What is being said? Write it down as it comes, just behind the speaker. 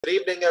Good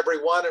evening,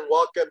 everyone, and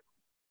welcome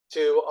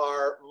to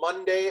our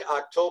Monday,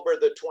 October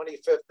the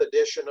 25th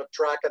edition of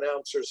Track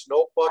Announcer's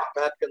Notebook.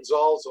 Pat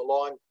Gonzalez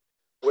along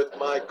with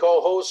my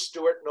co-host,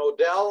 Stuart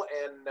Nodell.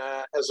 And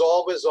as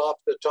always, off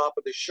the top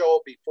of the show,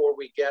 before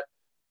we get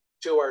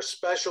to our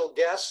special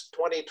guest,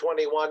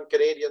 2021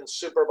 Canadian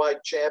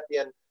Superbike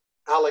champion,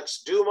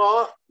 Alex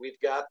Dumas,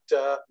 we've got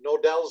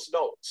Nodell's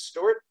notes.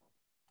 Stuart?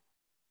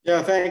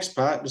 Yeah, thanks,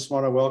 Pat. Just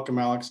want to welcome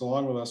Alex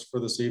along with us for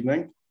this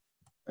evening.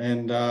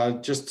 And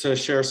just to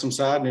share some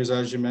sad news,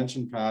 as you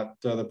mentioned, Pat,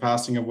 the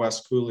passing of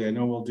Wes Cooley. I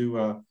know we'll do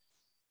a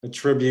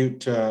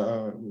tribute.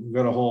 We've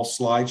got a whole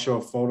slideshow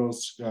of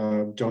photos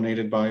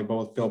donated by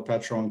both Bill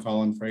Petro and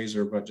Colin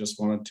Fraser, but just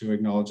wanted to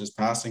acknowledge his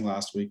passing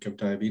last week of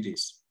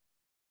diabetes.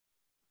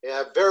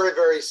 Yeah, very,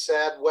 very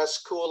sad. Wes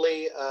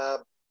Cooley,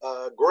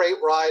 great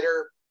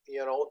rider,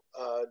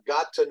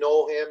 got to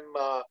know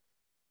him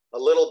a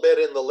little bit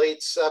in the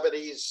late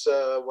 70s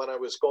when I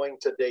was going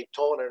to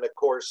Daytona. And of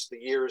course, the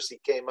years he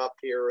came up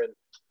here and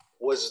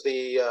was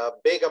the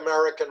big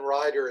American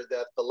rider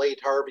that the late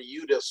Harvey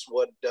Udis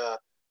would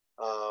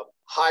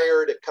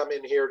hire to come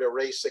in here to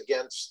race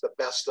against the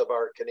best of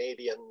our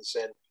Canadians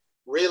and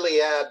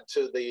really add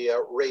to the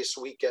race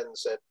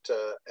weekends at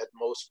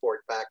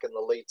Mosport back in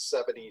the late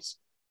 70s,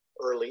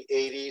 early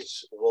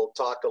 80s. We'll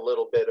talk a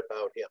little bit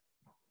about him.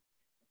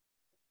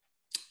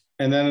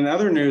 And then in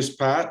other news,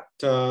 Pat,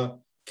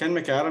 Ken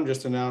McAdam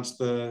just announced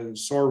the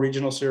SOAR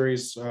Regional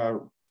Series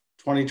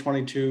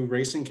 2022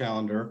 racing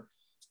calendar.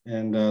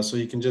 And so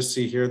you can just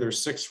see here,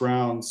 there's 6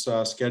 rounds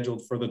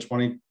scheduled for the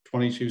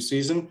 2022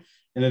 season.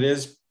 And it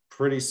is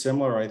pretty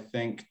similar, I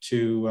think,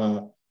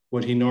 to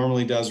what he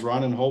normally does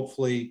run. And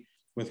hopefully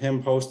with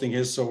him posting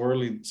his so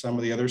early, some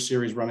of the other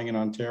series running in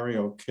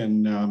Ontario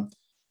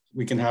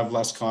we can have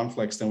less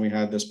conflicts than we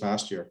had this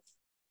past year.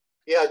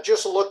 Yeah,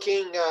 just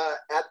looking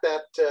at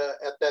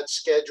that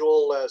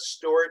schedule,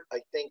 Stuart, I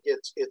think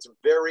it's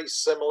very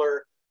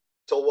similar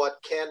to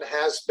what Ken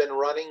has been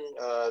running.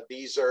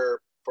 These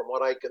are, from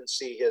what I can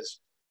see,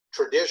 his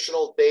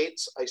traditional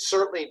dates. I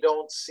certainly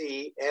don't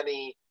see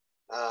any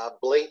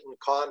blatant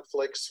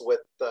conflicts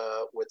with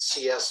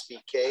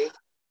CSVK,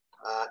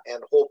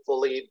 and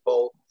hopefully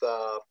both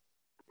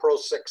Pro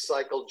 6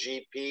 Cycle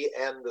GP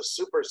and the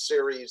Super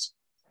Series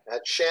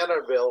at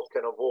Shannonville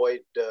can avoid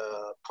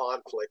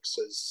conflicts,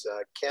 as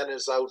Ken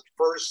is out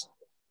first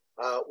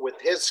with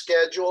his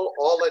schedule,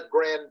 all at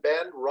Grand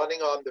Bend,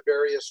 running on the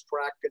various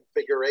track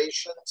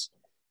configurations.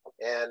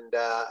 And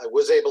I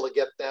was able to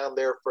get down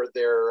there for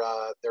their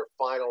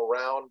final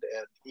round,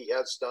 and he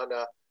has done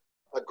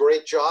a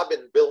great job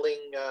in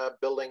building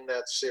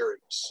that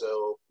series.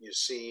 So you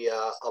see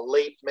a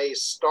late May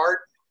start.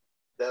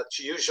 That's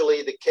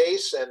usually the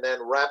case, and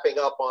then wrapping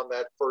up on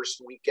that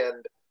first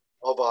weekend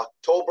of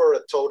October, a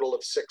total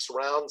of 6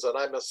 rounds. And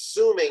I'm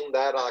assuming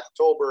that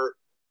October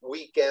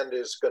weekend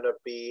is going to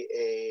be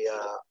a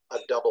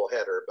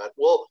doubleheader. But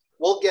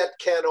we'll get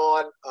Ken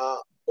on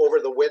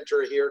over the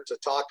winter here to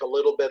talk a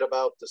little bit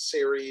about the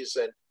series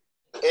and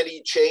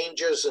any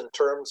changes in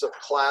terms of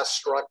class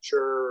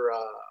structure,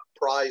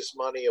 prize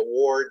money,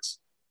 awards,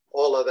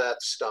 all of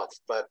that stuff.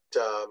 But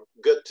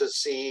good to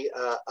see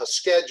a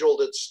schedule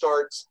that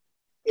starts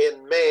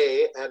in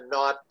May and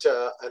not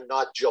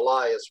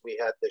July as we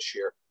had this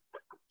year.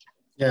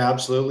 Yeah,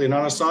 absolutely. And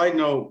on a side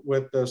note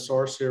with the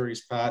SOAR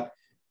series, Pat,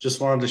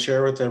 just wanted to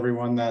share with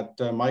everyone that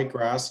Mike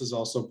Grass has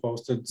also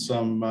posted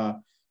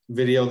some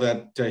video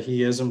that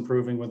he is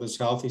improving with his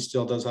health. He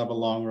still does have a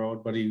long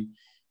road, but he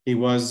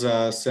was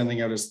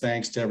sending out his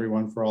thanks to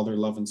everyone for all their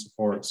love and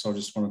support. So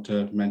just wanted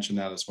to mention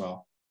that as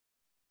well.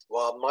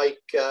 Well, Mike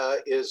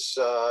is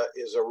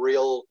a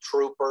real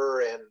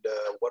trooper, and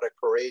what a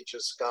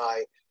courageous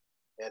guy.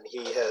 And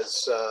he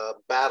has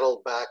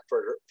battled back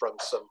from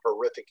some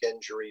horrific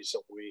injuries,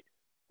 and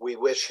we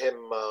wish him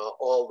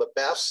all the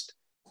best,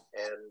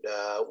 and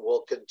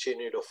we'll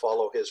continue to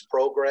follow his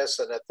progress.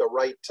 And at the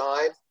right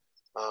time,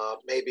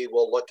 maybe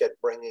we'll look at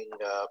bringing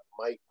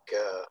Mike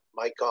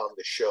on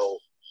the show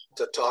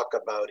to talk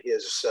about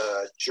his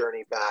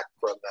journey back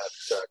from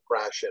that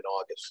crash in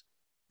August.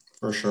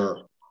 For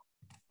sure.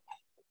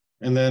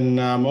 And then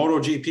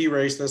MotoGP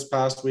race this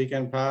past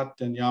weekend, Pat,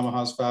 and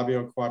Yamaha's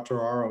Fabio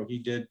Quartararo, he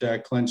did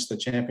clinch the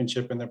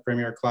championship in the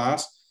Premier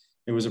class.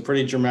 It was a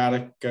pretty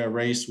dramatic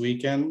race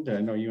weekend. I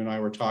know you and I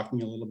were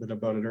talking a little bit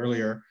about it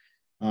earlier,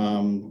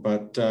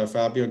 but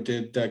Fabio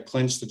did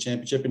clinch the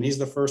championship, and he's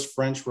the first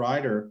French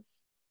rider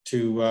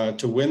to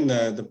win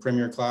the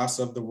Premier class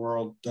of the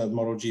World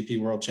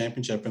MotoGP World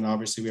Championship. And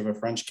obviously we have a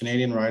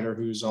French-Canadian rider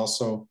who's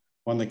also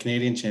won the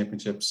Canadian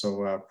Championship.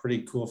 So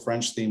pretty cool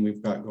French theme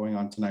we've got going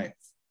on tonight.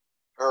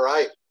 All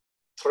right.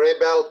 Très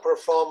belle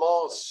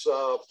performance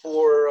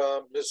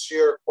pour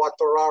Monsieur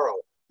Quartararo.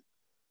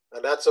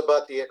 And that's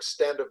about the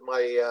extent of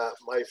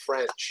my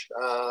French.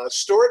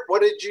 Stuart,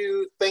 what did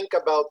you think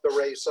about the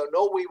race? I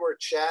know we were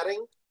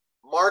chatting.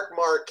 Marc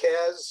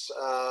Marquez,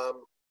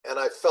 and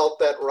I felt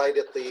that right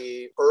at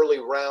the early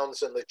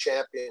rounds in the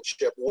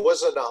championship,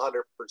 wasn't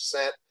 100%.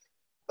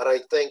 but I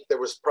think there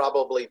was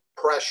probably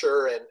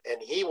pressure,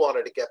 and he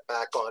wanted to get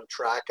back on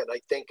track. And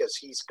I think as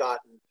he's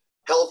gotten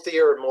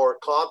healthier and more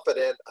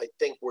confident, I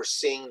think we're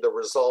seeing the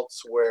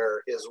results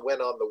where his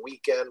win on the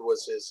weekend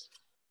was his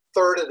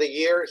third of the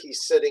year.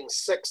 He's sitting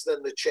sixth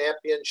in the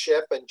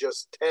championship and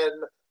just 10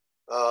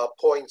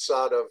 points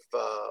out of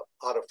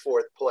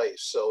fourth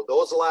place. So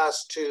those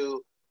last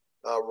two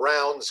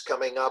rounds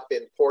coming up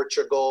in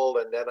Portugal,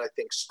 and then I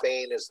think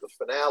Spain is the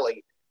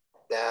finale,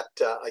 that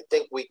I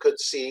think we could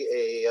see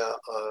a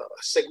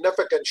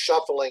significant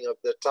shuffling of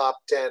the top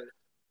 10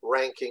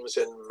 rankings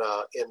in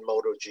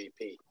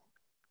MotoGP.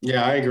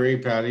 Yeah, I agree,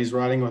 Pat. He's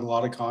riding with a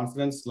lot of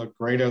confidence. Looked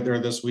great out there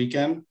this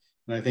weekend.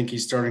 And I think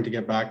he's starting to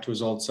get back to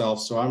his old self.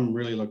 So I'm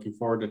really looking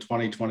forward to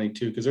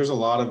 2022, because there's a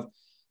lot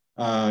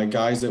of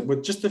guys that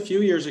with just a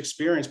few years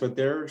experience, but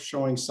they're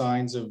showing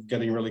signs of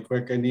getting really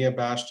quick. Ania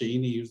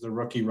Bastianini, who's the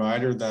rookie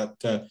rider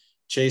that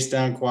chased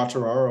down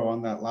Quartararo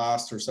on that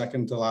last or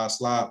second to last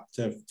lap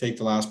to take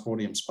the last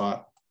podium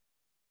spot.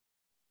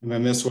 And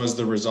then this was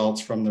the results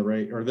from the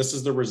race, or this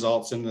is the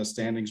results in the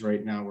standings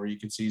right now, where you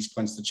can see he's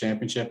clinched the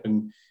championship.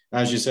 And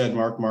as you said,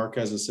 Marc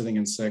Marquez is sitting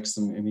in sixth,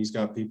 and he's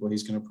got people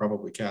he's going to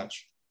probably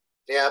catch.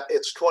 Yeah,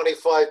 it's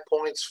 25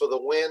 points for the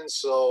win,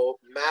 so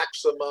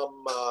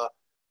maximum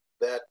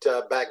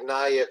that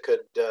Bagnaia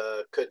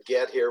could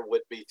get here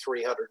would be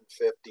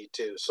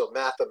 352. So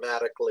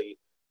mathematically,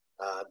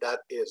 that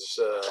is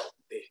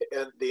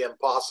the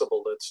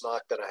impossible. That's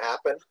not going to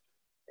happen.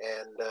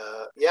 And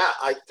yeah,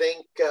 I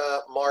think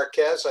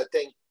Marquez, I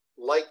think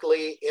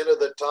likely into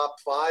the top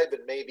five,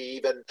 and maybe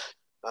even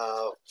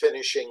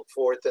finishing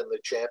fourth in the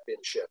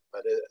championship.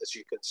 But as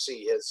you can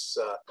see,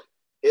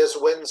 his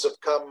wins have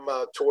come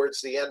towards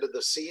the end of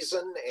the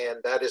season, and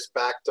that is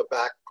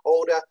back-to-back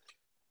Coda,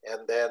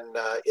 and then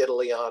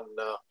Italy on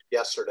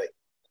yesterday.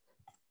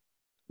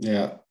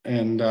 Yeah,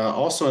 and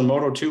also in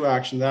Moto2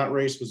 action, that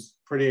race was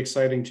pretty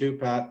exciting too,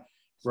 Pat.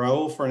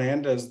 Raul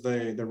Fernandez,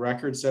 the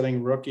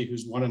record-setting rookie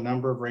who's won a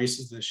number of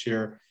races this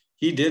year,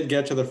 he did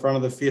get to the front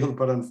of the field,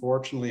 but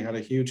unfortunately had a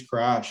huge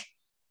crash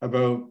with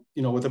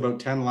about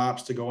 10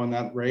 laps to go in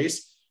that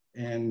race.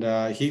 And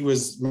he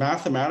was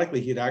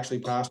mathematically, he'd actually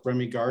passed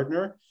Remy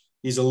Gardner.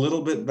 He's a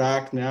little bit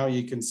back now,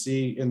 you can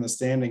see in the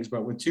standings,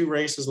 but with 2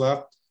 races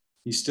left,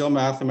 he's still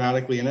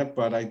mathematically in it,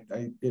 but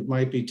it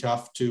might be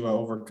tough to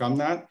overcome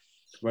that.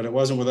 But it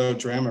wasn't without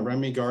drama.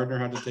 Remy Gardner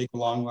had to take a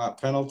long lap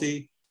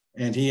penalty,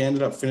 and he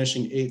ended up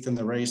finishing 8th in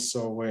the race.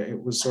 So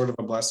it was sort of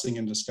a blessing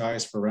in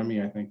disguise for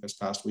Remy, I think, this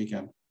past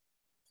weekend.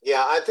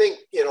 Yeah, I think,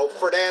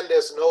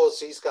 Fernandez knows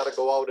he's got to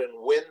go out and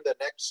win the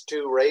next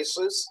 2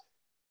 races.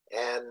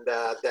 And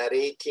that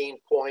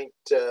 18-point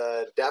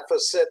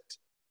deficit,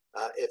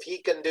 if he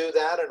can do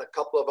that and a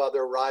couple of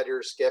other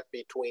riders get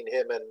between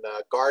him and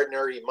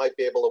Gardner, he might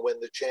be able to win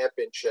the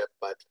championship.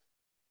 But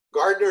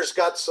Gardner's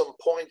got some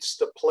points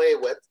to play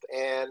with.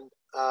 And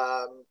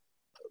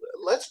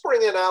let's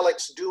bring in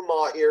Alex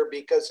Dumas here,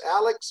 because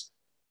Alex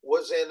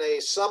was in a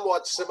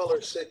somewhat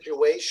similar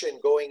situation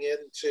going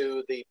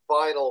into the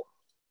final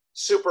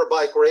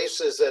Superbike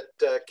races at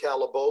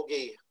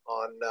Calabogie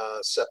on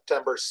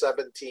September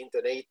 17th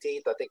and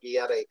 18th. I think he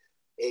had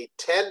a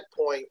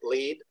 10-point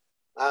lead.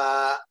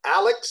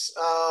 Alex,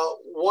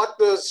 what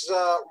does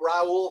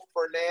Raul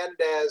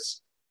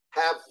Fernandez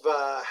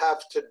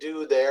have to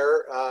do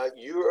there?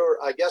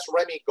 I guess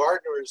Remy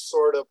Gardner is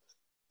sort of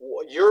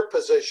your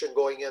position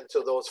going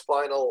into those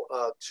final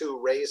 2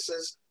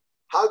 races.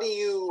 How do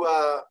you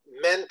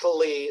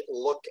mentally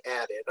look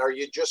at it? Are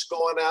you just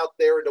going out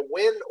there to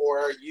win, or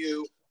are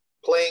you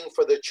playing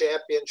for the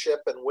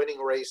championship and winning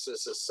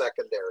races is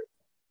secondary?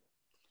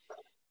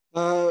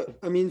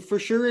 I mean, for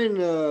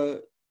sure,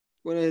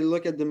 when I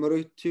look at the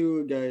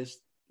Moto2 guys,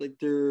 like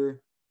they're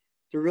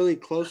really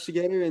close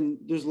together, and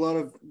there's a lot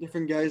of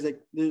different guys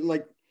that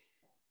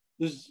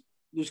there's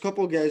a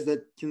couple of guys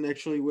that can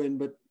actually win,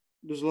 but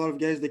there's a lot of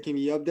guys that can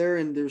be up there,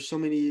 and there's so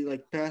many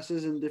like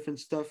passes and different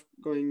stuff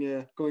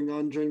going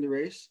on during the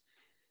race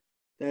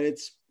that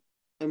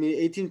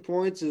 18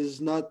 points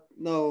is not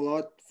a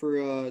lot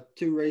for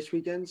 2 race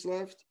weekends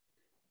left,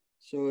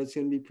 so it's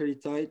going to be pretty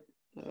tight.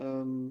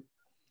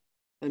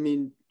 I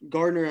mean,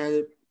 Gardner had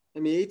it.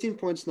 18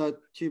 points not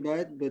too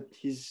bad, but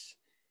he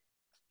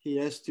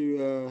has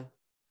to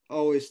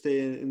always stay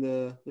in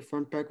the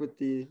front pack with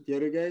the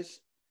other guys,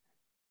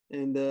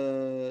 and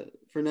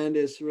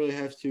Fernandez really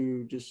have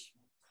to just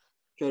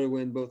try to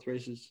win both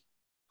races.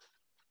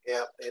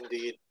 Yeah,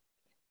 indeed.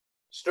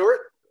 Stuart?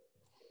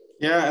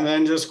 Yeah, and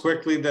then just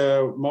quickly,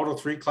 the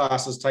Moto3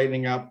 class is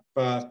tightening up.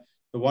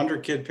 The wonder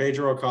kid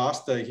Pedro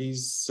Acosta,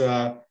 he's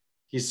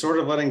sort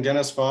of letting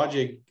Dennis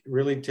Foggia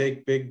really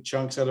take big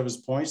chunks out of his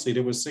points lead.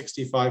 It was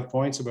 65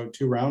 points about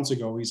 2 rounds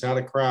ago. He's had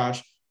a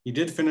crash. He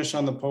did finish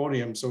on the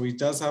podium, so he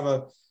does have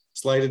a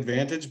slight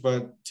advantage.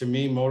 But to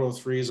me,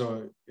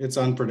 Moto3 it's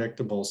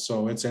unpredictable,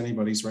 so it's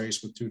anybody's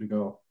race with 2 to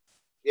go.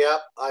 Yeah,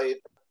 I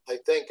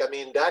think,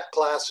 that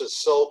class is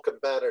so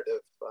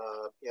competitive.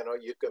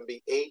 You can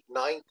be 8th,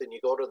 9th, and you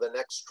go to the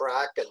next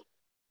track, and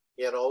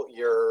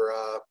you're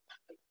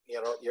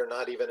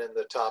not even in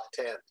the top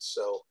 10.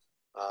 So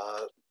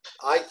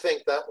I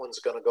think that one's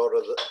going to go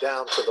to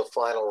down to the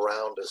final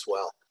round as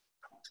well.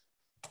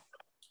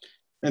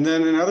 And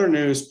then in other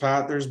news,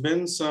 Pat, there's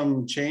been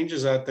some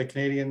changes at the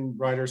Canadian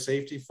Rider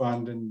Safety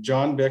Fund, and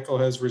John Bickle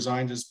has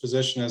resigned his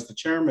position as the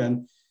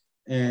chairman.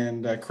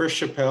 And Chris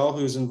Chappelle,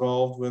 who's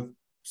involved with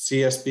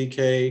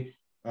CSBK,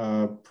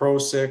 Pro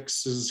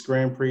 6's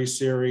Grand Prix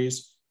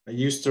Series,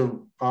 used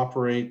to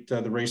operate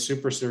the Race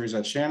Super Series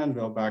at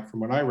Shannonville back from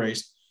when I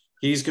raced.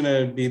 He's going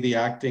to be the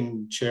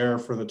acting chair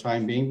for the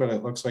time being, but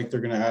it looks like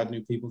they're going to add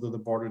new people to the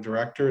board of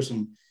directors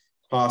and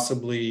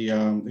possibly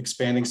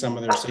expanding some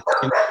of their safety.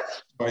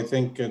 So I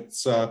think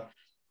it's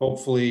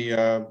hopefully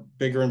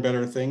bigger and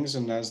better things.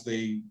 And as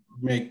they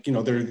make,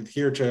 they're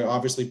here to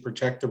obviously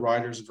protect the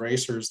riders and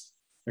racers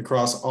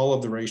across all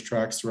of the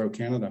racetracks throughout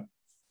Canada.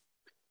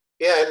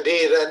 Yeah,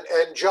 indeed.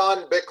 And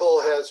John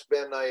Bickle has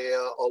been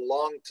a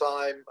long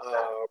time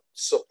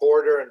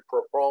supporter and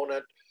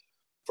proponent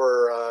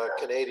for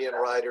Canadian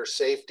rider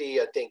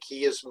safety. I think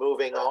he is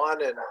moving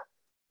on and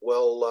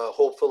will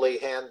hopefully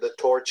hand the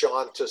torch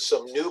on to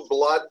some new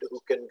blood who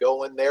can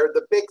go in there.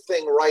 The big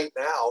thing right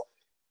now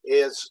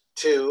is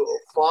to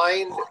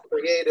find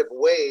creative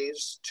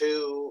ways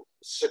to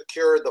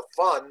secure the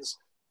funds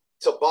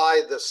to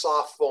buy the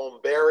soft foam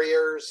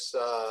barriers,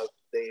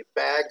 the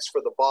bags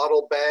for the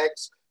bottle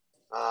bags.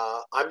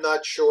 I'm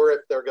not sure if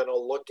they're going to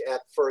look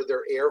at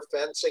further air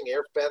fencing.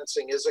 Air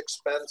fencing is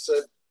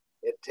expensive.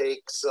 It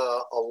takes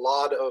a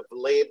lot of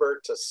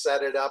labor to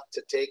set it up,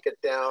 to take it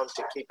down,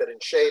 to keep it in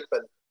shape.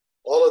 And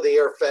all of the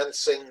air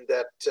fencing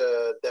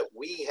that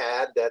we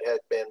had that had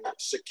been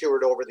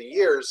secured over the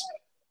years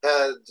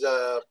had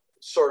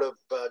sort of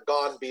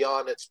gone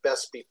beyond its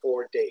best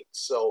before date.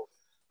 So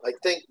I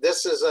think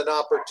this is an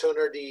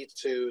opportunity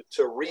to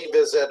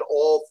revisit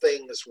all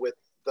things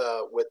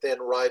within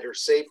rider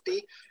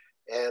safety.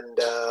 And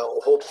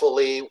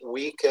hopefully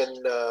we can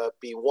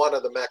be one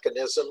of the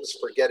mechanisms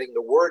for getting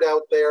the word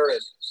out there.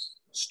 And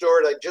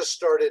Stuart, I just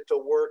started to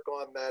work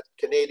on that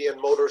Canadian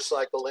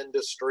motorcycle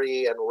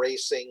industry and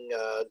racing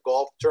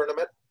golf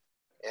tournament.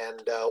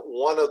 And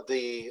one of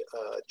the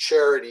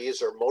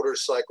charities or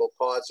motorcycle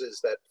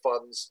causes that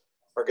funds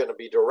are going to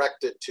be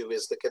directed to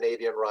is the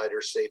Canadian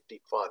Rider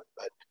Safety Fund.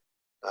 But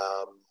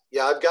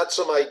yeah, I've got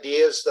some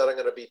ideas that I'm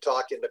going to be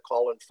talking to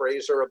Colin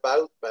Fraser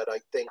about, but I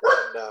think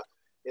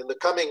in the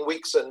coming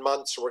weeks and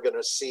months, we're going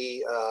to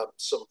see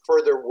some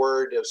further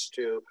word as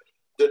to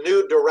the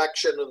new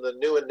direction and the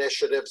new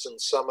initiatives and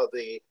some of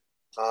the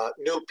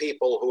new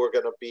people who are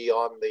going to be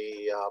on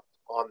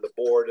the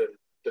board and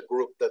the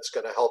group that's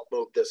going to help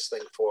move this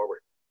thing forward.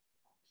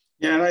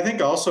 Yeah, and I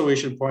think also we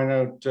should point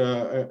out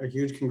a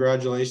huge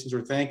congratulations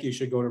or thank you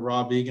should go to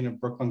Rob Egan of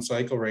Brooklyn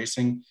Cycle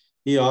Racing.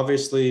 He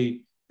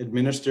obviously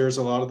administers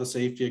a lot of the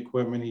safety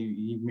equipment.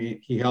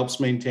 He helps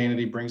maintain it.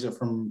 He brings it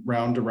from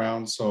round to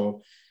round.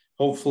 So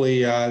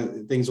hopefully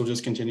things will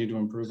just continue to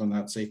improve on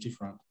that safety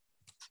front.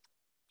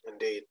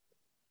 Indeed.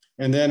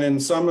 And then in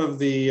some of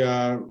the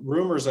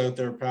rumors out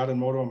there, Pat, in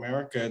Moto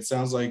America, it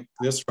sounds like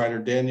this rider,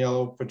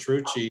 Daniele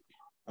Petrucci,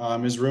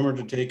 is rumored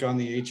to take on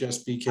the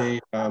HSBK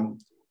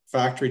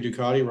factory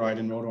Ducati ride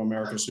in Moto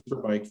America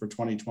Superbike for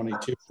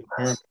 2022.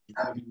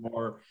 Apparently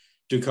more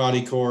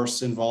Ducati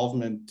course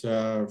involvement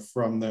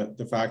from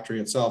the factory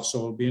itself. So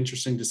it'll be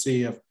interesting to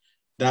see if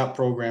that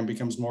program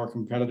becomes more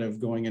competitive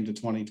going into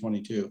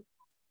 2022.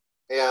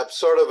 Yeah,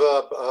 sort of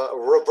a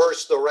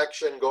reverse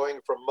direction going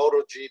from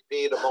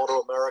MotoGP to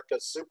Moto America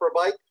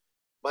Superbike,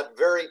 but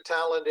very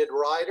talented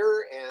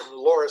rider. And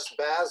Loris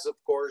Baz, of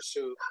course,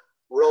 who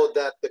rode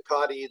that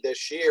Ducati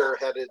this year,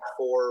 headed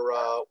for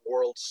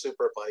World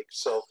Superbike.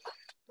 So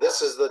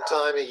this is the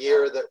time of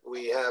year that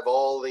we have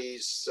all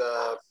these,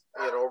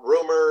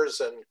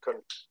 rumors and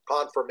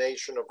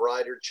confirmation of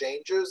rider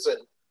changes. And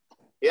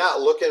yeah,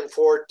 looking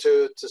forward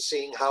to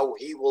seeing how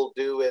he will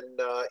do in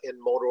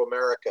Moto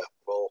America.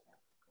 Well,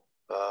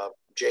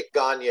 Jake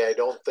Gagne, I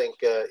don't think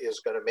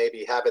is going to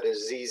maybe have it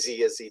as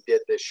easy as he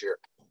did this year.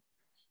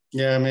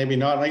 Yeah, maybe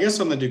not. I guess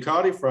on the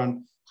Ducati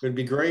front, it would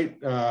be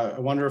great. I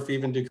wonder if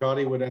even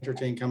Ducati would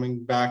entertain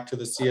coming back to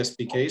the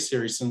CSBK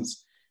series,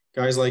 since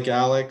guys like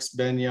Alex,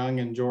 Ben Young,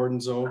 and Jordan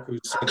Zoke,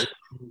 who's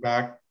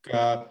back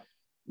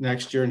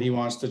next year, and he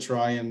wants to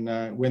try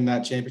and win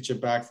that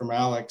championship back from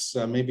Alex.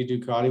 Maybe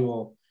Ducati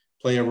will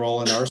play a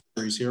role in our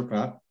series here,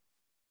 Pat.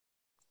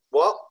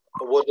 Well,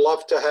 I would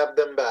love to have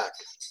them back.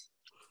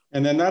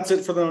 And then that's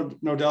it for the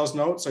Nodell's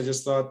notes. I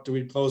just thought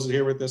we'd close it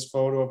here with this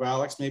photo of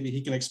Alex. Maybe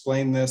he can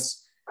explain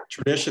this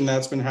tradition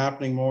that's been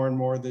happening more and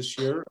more this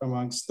year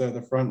amongst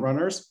the front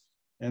runners.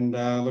 And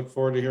look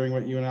forward to hearing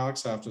what you and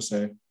Alex have to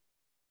say.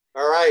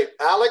 All right,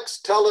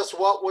 Alex, tell us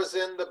what was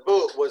in the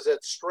boot. Was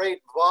it straight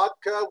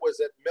vodka? Was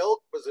it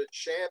milk? Was it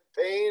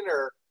champagne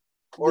or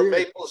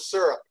maple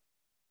syrup?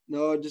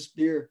 No, just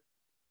beer.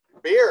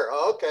 Beer,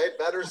 okay,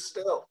 better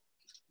still.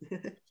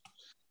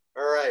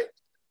 All right.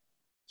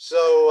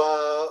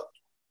 So,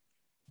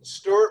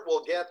 Stuart,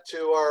 we'll get to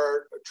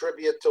our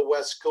tribute to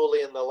Wes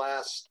Cooley in the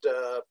last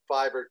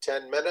 5 or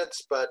 10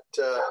 minutes. But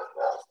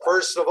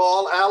first of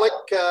all, Alec,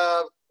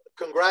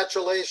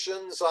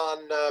 congratulations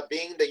on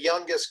being the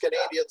youngest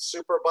Canadian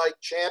Superbike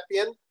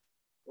champion.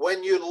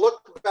 When you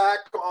look back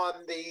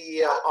on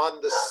the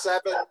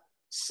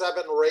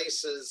seven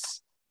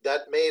races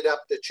that made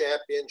up the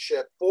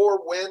championship,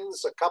 4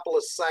 wins, a couple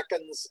of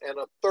seconds, and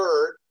a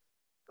third,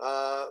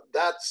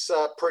 that's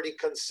pretty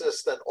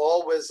consistent,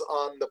 always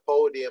on the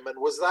podium. And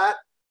was that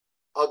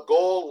a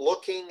goal,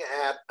 looking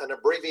at an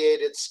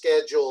abbreviated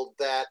schedule,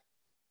 that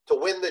to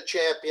win the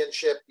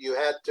championship, you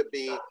had to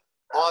be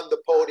on the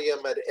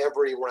podium at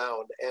every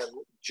round, and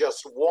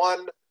just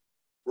one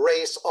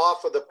race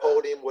off of the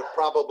podium would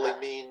probably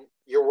mean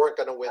you weren't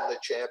going to win the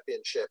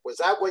championship? Was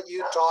that what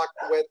you talked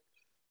with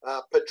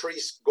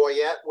Patrice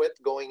Goyette with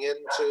going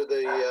into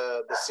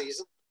the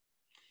season?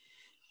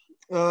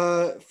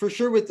 For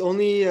sure, with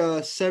only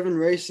 7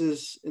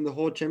 races in the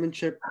whole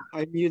championship,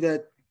 I knew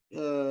that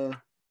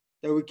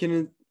that we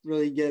couldn't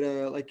really get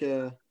like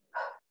a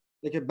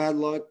bad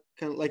luck,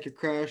 kind of like a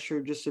crash or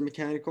just a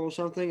mechanical or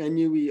something. I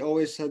knew we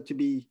always had to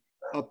be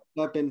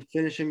up and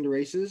finishing the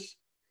races.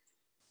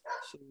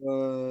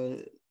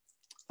 So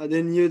I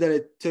then knew that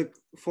it took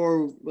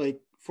 4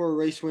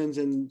 race wins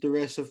and the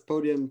rest of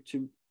podium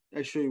to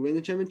actually win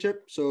the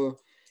championship. So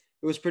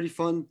it was pretty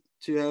fun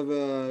to have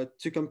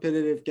 2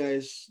 competitive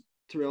guys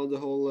throughout the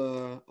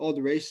whole all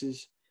the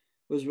races.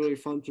 It was really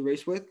fun to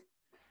race with.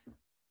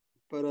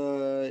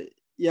 But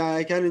yeah,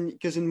 I kind of,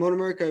 because in Motor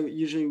America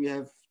usually we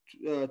have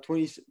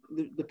 20,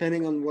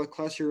 depending on what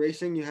class you're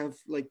racing, you have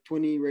like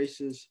 20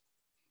 races,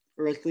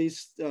 or at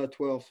least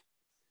 12.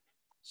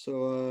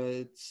 So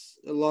it's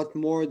a lot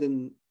more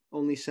than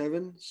only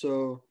 7.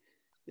 So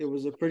it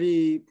was a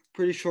pretty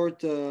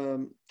short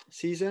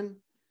season,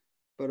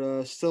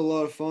 but still a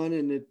lot of fun.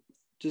 And it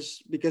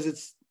just, because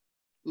it's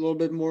a little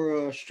bit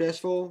more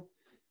stressful,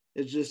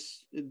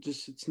 it's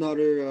not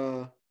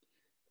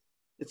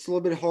it's a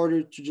little bit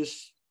harder to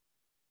just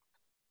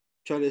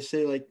try to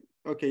say like,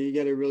 okay, you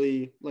got to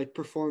really like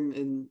perform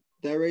in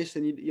that race,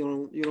 and you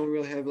don't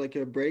really have like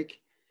a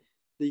break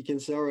that you can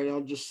say, all right,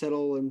 I'll just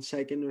settle in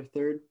second or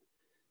third.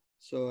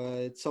 So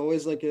it's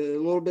always like a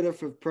little bit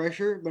of a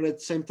pressure, but at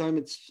the same time,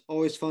 it's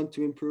always fun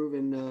to improve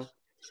and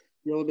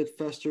be a little bit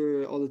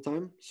faster all the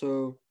time.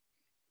 So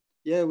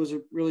yeah, it was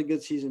a really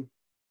good season.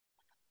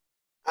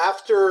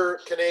 After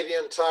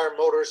Canadian Tire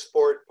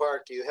Motorsport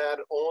Park, you had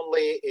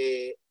only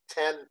a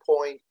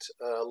 10-point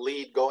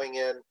lead going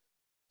in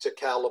to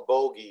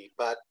Calabogie,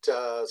 but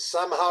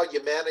somehow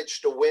you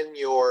managed to win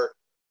your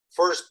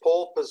first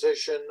pole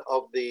position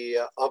of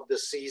the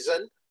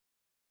season.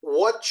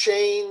 What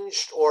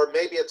changed, or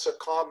maybe it's a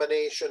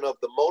combination of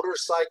the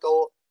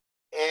motorcycle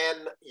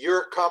and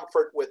your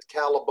comfort with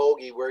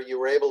Calabogie, where you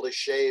were able to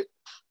shave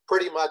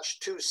pretty much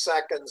 2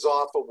 seconds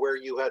off of where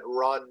you had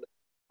run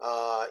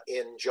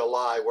in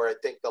July, where I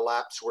think the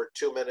laps were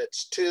 2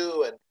 minutes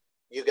 2, and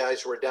you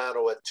guys were down to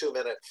a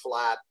 2-minute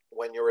flat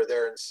when you were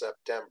there in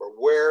September.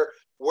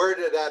 Where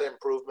did that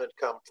improvement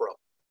come from?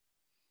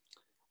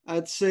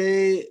 I'd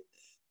say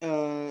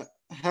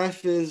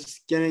half is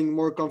getting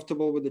more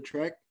comfortable with the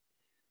track,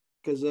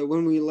 because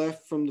when we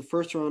left from the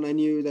first round, I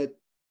knew that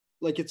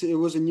like it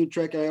was a new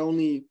track. I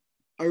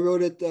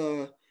rode it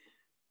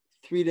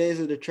 3 days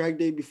of the track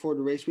day before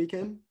the race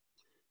weekend.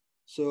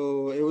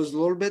 So it was a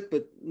little bit,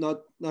 but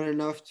not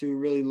enough to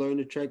really learn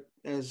the track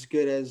as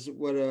good as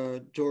what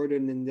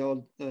Jordan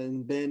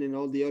and Ben and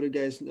all the other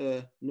guys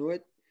know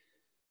it.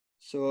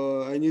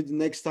 So I knew the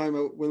next time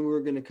when we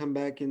were going to come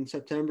back in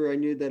September, I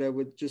knew that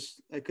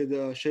I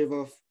could shave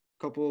off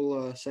a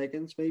couple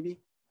seconds, maybe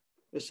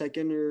a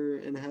second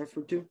and a half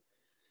or 2.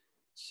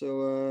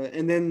 So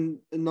and then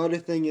another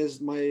thing is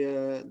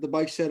the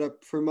bike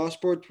setup for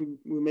Mosport.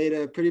 We made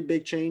a pretty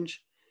big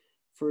change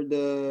for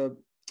the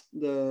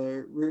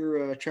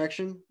rear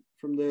traction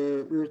from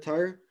the rear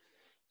tire.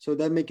 So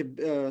that made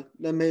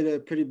a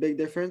pretty big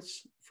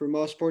difference for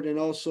Mosport and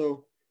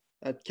also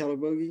at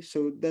Calabogie.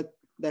 So that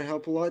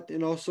helped a lot.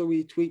 And also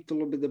we tweaked a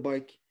little bit the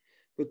bike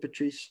with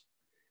Patrice.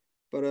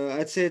 But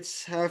I'd say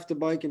it's half the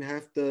bike and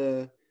half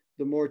the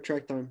more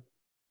track time.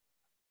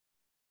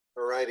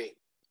 All righty.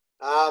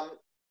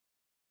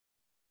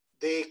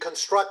 The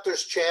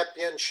Constructors'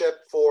 Championship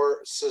for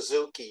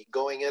Suzuki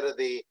going into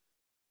the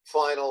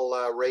final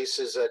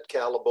races at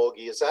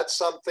Calabogie, is that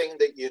something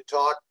that you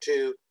talked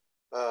to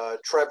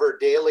Trevor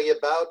Daly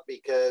about?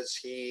 Because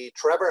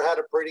Trevor had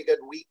a pretty good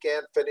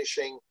weekend,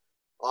 finishing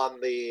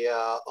on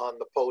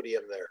the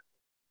podium there.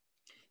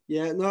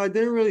 Yeah, no, I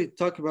didn't really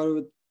talk about it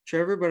with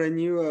Trevor, but I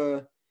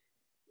knew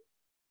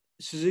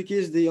Suzuki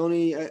is the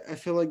only, I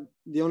feel like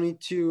the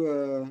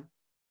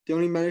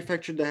only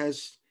manufacturer that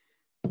has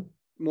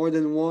more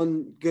than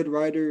one good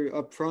rider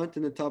up front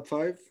in the top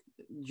 5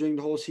 during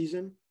the whole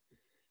season.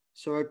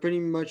 So I pretty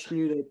much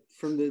knew that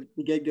from the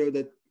get-go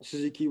that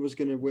Suzuki was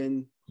going to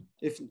win.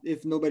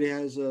 If nobody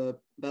has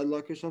bad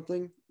luck or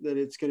something, that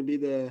it's going to be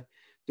the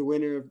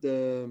winner of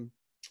the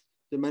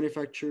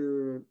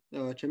manufacturer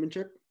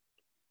championship.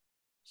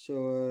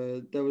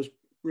 So that was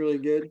really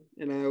good.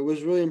 And I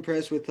was really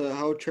impressed with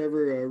how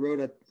Trevor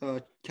rode at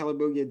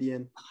Calabogie at the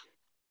end,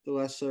 the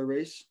last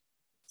race.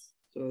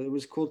 So it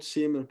was cool to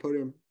see him on the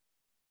podium.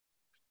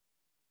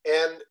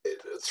 And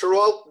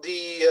throughout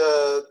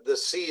the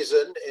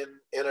season,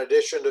 in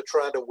addition to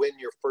trying to win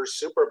your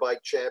first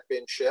Superbike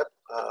championship,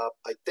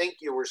 I think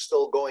you were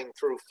still going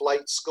through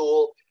flight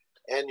school,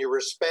 and you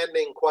were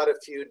spending quite a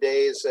few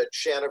days at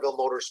Shannonville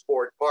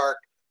Motorsport Park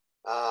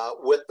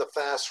with the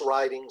fast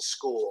riding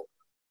school.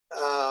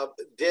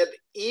 Did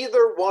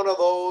either one of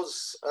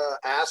those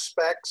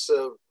aspects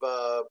of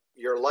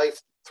your life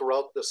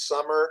throughout the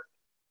summer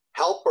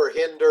help or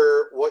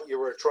hinder what you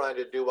were trying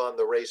to do on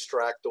the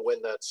racetrack to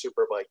win that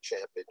Superbike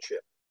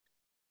championship?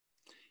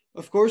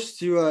 Of course,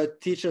 to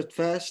teach at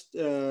fast,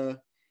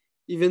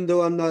 even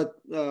though I'm not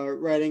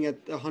riding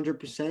at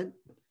 100%,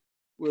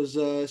 was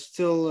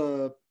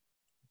still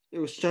it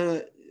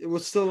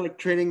was still like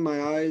training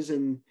my eyes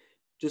and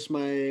just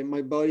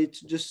my body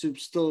to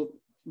still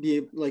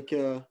be like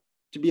to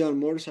be on a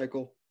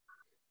motorcycle,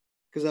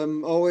 because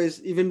I'm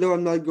always, even though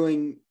I'm not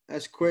going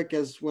as quick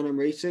as when I'm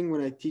racing,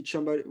 when I teach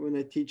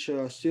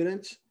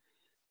students,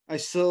 I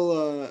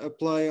still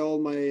apply all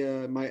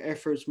my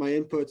efforts, my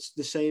inputs,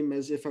 the same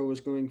as if I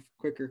was going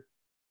quicker.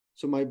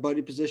 So my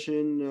body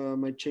position,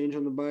 my change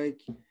on the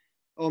bike,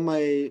 all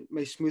my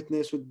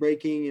smoothness with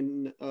braking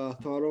and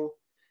throttle,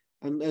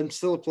 I'm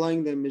still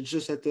applying them. It's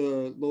just at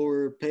the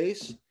lower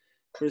pace,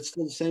 but it's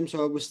still the same.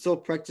 So I was still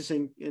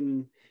practicing,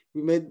 and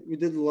we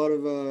did a lot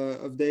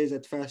of days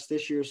at fast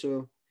this year.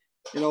 So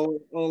it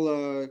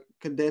all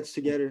condensed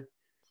together.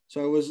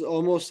 So I was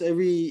almost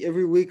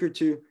every week or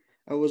two,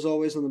 I was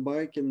always on the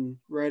bike and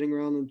riding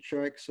around on the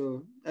track.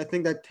 So I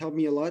think that helped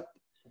me a lot,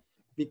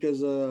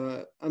 because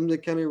I'm the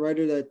kind of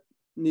rider that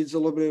needs a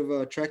little bit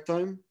of track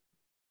time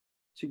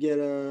to get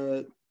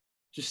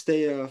to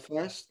stay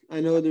fast. I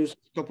know there's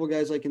a couple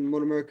guys like in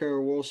Moto America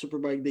or World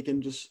Superbike, they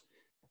can just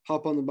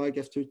hop on the bike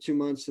after 2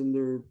 months and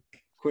they're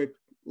quick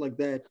like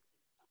that.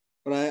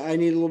 But I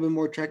need a little bit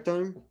more track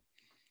time.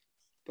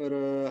 But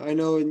I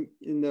know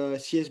in the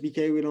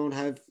CSBK, we don't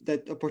have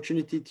that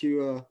opportunity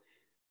to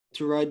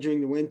ride during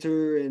the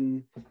winter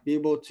and be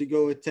able to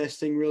go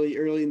testing really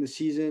early in the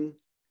season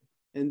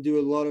and do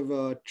a lot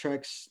of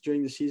tracks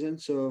during the season.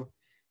 So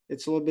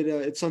it's a little bit,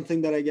 it's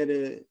something that I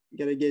gotta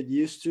get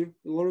used to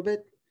a little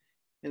bit.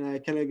 And I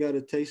kind of got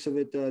a taste of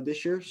it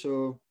this year.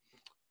 So,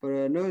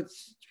 but no,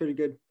 it's pretty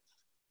good.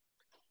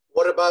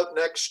 What about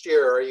next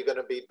year? Are you going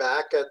to be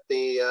back at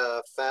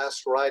the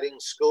fast riding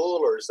school,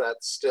 or is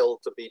that still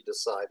to be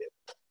decided?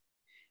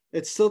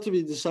 It's still to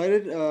be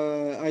decided.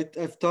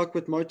 I've talked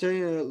with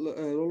Martin a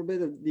little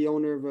bit, the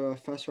owner of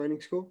Fast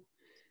Riding School,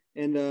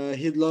 and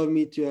he'd love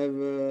me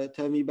to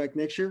have me back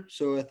next year.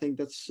 So I think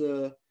that's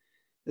not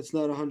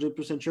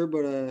 100% sure,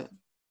 but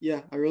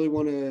yeah, I really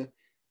want to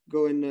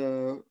go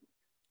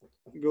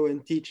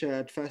and teach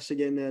at Fast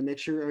again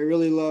next year. I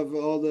really love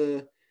all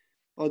the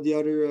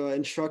other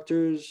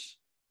instructors,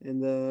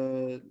 and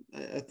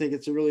I think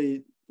it's a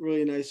really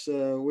nice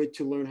way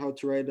to learn how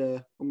to ride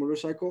a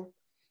motorcycle.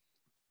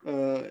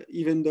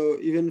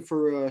 Even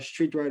for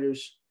street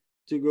riders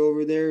to go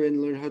over there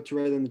and learn how to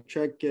ride on the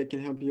track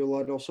can help you a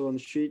lot also on the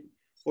street,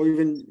 or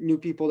even new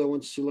people that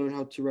wants to learn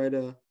how to ride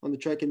on the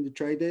track in the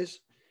track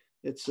days.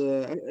 It's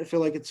I feel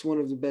like it's one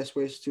of the best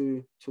ways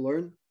to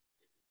learn,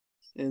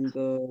 and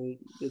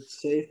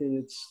it's safe,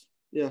 and it's,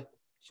 yeah.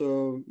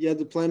 So yeah,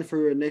 the plan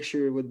for next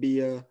year would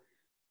be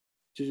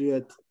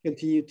to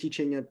continue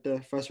teaching at the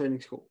Fast Riding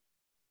School.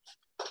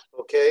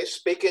 Okay,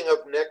 speaking of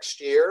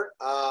next year,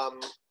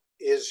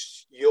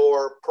 is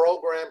your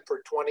program for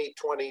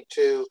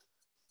 2022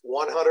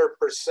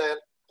 100%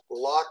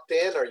 locked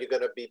in? Are you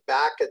going to be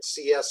back at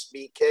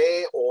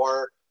CSBK,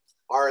 or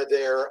are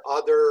there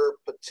other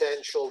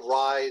potential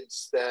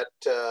rides that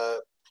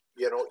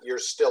you're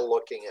still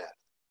looking at?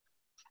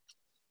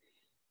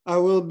 I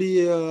will be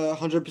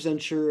 100%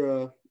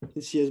 sure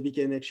in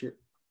CSBK next year.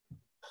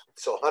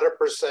 So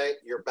 100%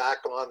 you're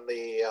back on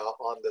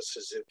the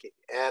Suzuki.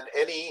 And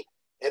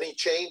any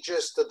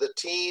changes to the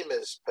team?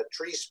 Is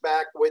Patrice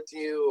back with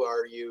you?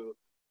 Are you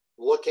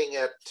looking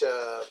at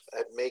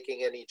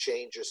making any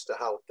changes to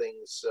how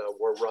things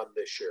were run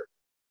this year?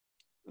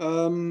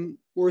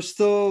 We're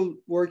still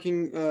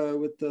working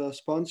with the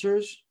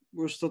sponsors.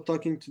 We're still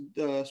talking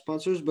to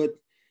sponsors, but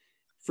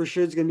for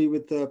sure it's gonna be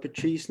with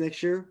Patrice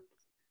next year,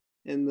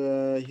 and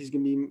he's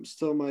gonna be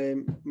still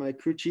my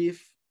crew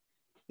chief,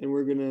 and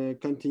we're gonna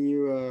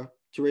continue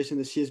to race in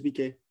the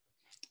CSBK.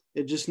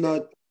 We're just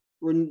not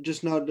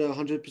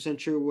 100%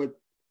 sure what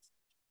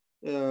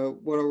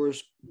our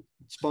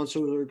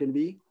sponsors are gonna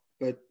be,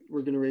 but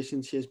we're gonna race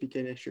in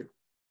CSBK next year.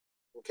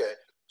 Okay.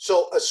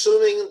 So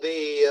assuming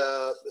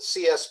the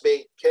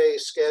CSBK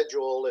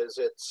schedule is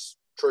its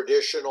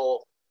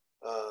traditional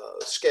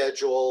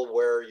schedule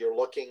where you're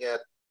looking at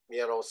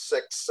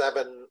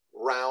 6-7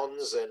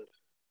 rounds and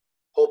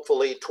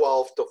hopefully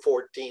 12 to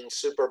 14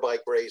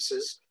 Superbike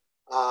races,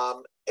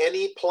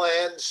 any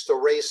plans to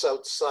race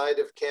outside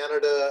of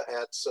Canada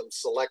at some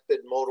selected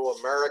Moto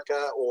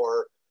America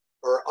or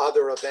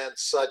other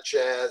events such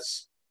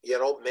as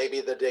maybe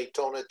the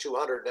Daytona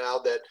 200, now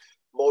that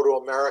Moto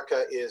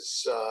America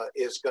is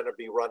going to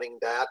be running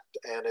that,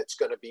 and it's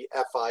going to be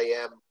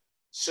FIM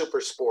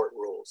Super Sport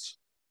rules?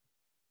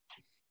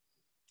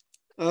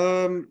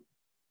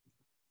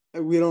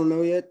 We don't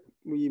know yet.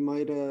 We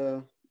might.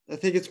 I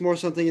think it's more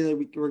something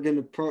that we're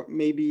gonna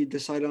maybe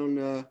decide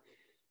on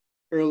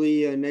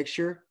early next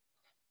year.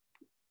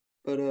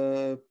 But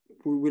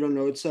we don't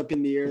know. It's up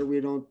in the air. We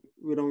don't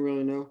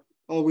really know.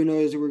 All we know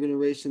is that we're gonna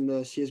race in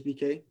the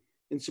CSBK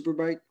in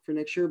Superbike for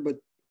next year.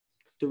 But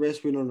the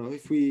rest we don't know.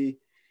 If we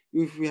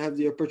have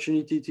the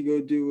opportunity to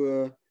go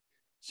do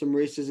some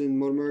races in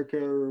Moto America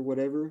or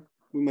whatever,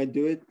 we might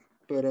do it.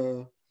 But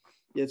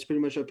yeah, it's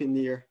pretty much up in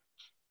the air.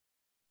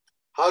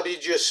 How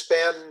did you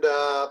spend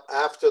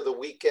after the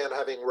weekend,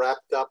 having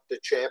wrapped up the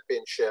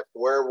championship?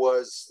 Where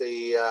was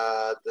the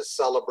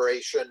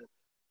celebration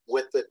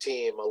with the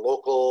team? A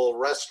local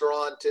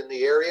restaurant in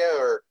the area,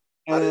 or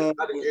how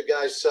did you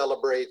guys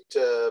celebrate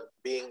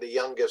being the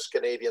youngest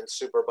Canadian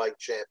Superbike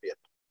champion?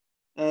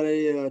 At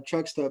a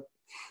truck stop.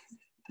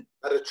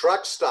 At a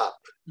truck stop?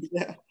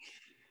 Yeah,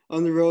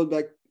 on the road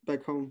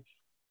back home.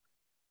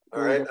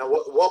 All right. Now,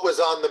 what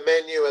was on the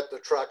menu at the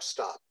truck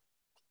stop?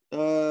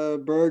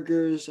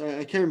 Burgers.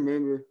 I can't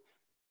remember,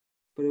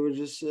 but it was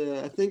just.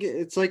 I think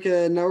it's like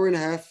an hour and a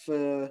half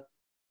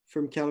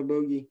from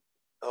Calabogie.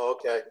 Oh,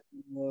 okay.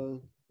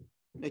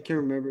 I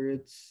can't remember.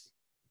 It's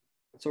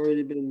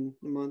already been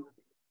a month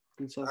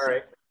and something. All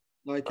right.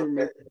 No, I can't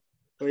remember.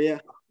 But yeah,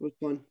 it was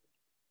fun.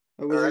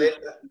 All right.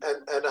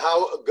 And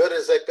how good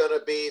is it going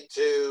to be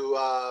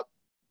to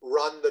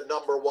run the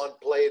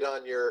 #1 plate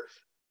on your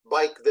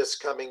bike this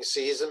coming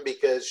season?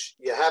 Because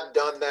you have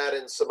done that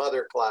in some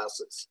other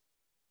classes.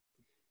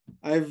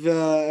 I've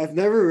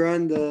never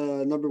run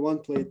the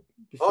 #1 plate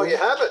before. Oh, you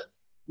haven't?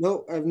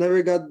 No, I've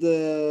never got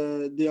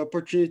the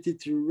opportunity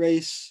to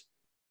race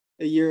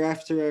a year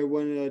after I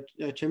won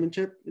a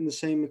championship in the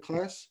same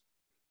class.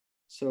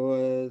 So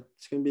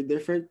it's gonna be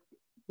different.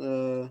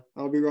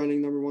 I'll be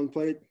running #1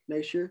 plate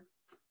next year.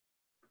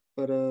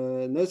 But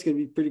no, it's gonna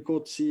be pretty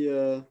cool to see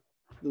the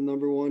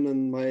 #1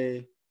 on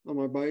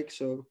my bike.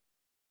 So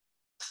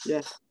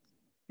yeah,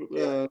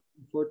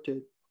 forward to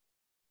it.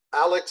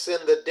 Alex, in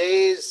the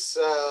days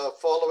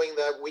following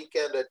that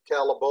weekend at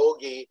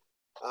Calabogie,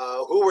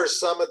 who were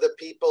some of the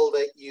people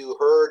that you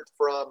heard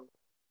from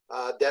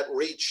that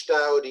reached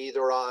out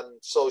either on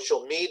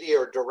social media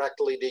or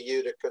directly to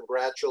you to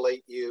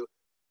congratulate you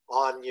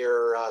on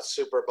your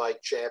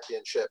Superbike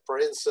championship? For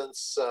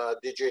instance,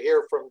 did you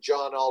hear from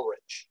John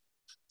Ulrich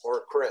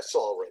or Chris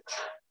Ulrich?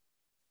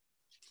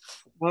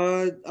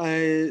 I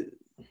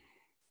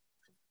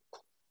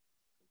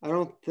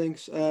don't think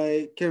so.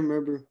 I can't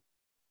remember.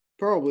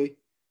 Probably.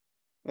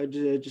 I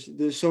just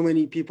there's so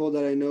many people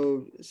that I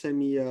know send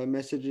me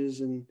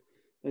messages and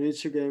on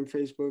Instagram,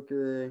 Facebook,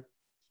 or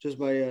just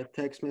by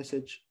text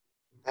message.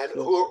 And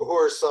so, who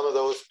are some of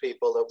those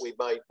people that we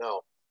might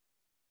know?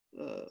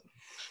 I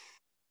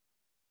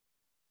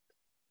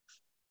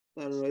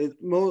don't know. It's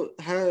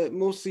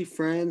mostly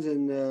friends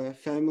and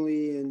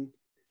family and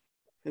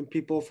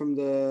people from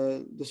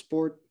the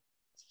sport.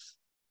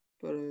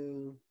 But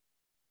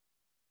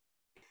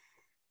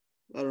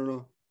I don't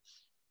know.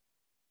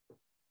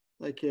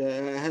 Like,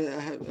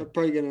 I'm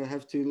probably gonna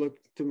have to look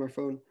through my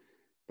phone.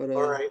 But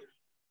all right.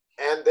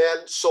 And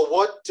then, so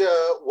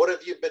what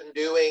have you been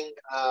doing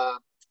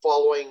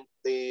following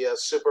the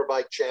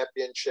Superbike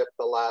Championship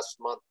the last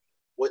month?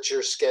 What's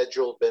your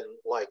schedule been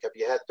like? Have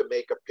you had to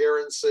make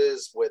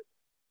appearances with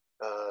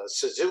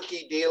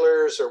Suzuki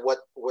dealers, or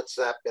what's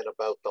that been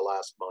about the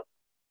last month?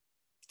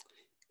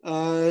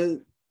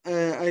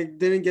 I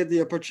didn't get the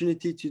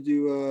opportunity to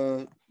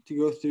do to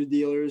go through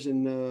dealers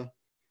and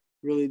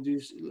really do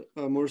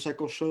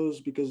motorcycle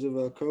shows because of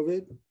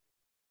COVID.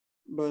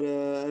 But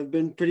I've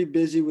been pretty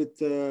busy with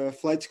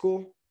flight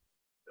school.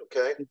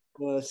 Okay.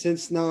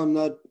 Since now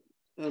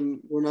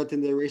we're not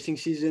in the racing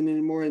season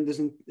anymore, and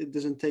it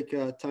doesn't take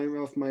time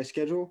off my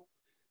schedule.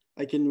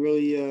 I can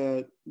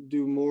really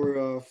do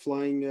more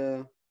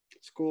flying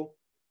school.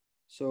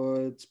 So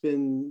it's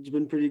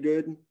been pretty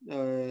good.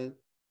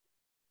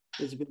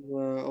 It's been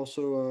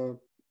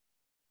also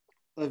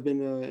I've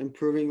been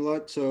improving a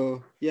lot.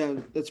 So yeah,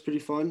 that's pretty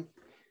fun.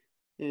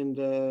 And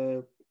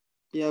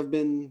yeah, I've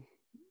been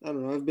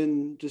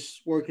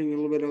just working a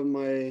little bit on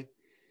my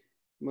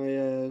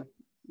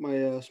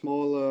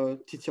small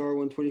TTR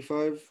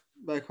 125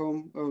 back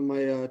home on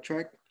my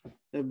track.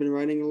 I've been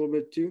riding a little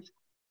bit too.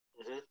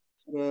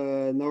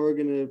 Mm-hmm. Now we're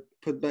gonna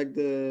put back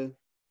the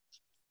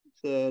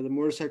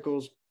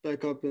motorcycles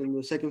back up in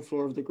the second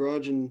floor of the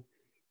garage and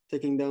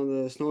taking down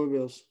the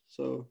snowmobiles.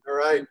 So all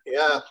right,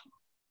 yeah.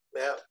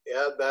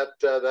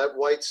 That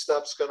white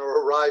stuff's going to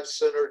arrive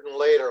sooner than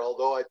later.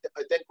 Although I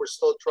think we're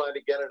still trying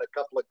to get in a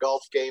couple of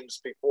golf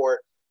games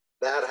before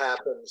that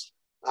happens.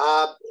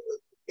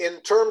 In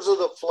terms of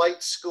the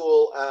flight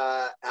school,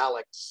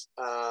 Alex,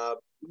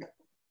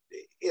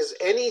 is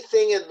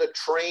anything in the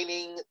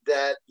training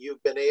that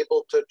you've been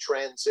able to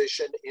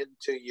transition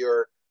into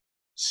your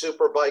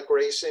Superbike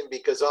racing?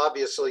 Because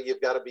obviously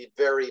you've got to be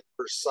very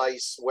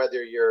precise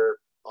whether you're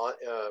on,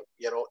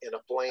 in a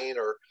plane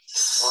or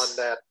on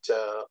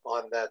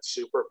that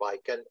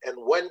Superbike. And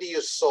when do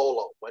you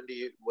solo? When do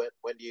you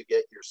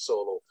get your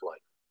solo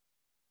flight?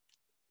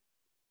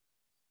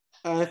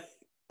 I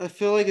I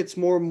feel like it's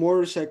more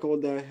motorcycle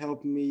that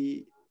helped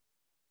me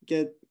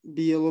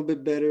be a little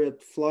bit better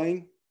at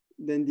flying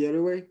than the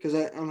other way, because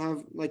I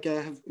have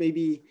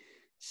maybe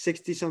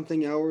 60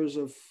 something hours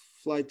of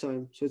flight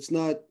time, so it's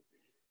not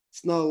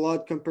a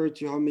lot compared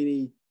to how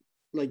many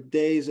like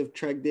days of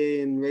track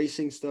day and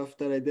racing stuff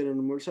that I did on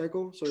a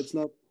motorcycle. So it's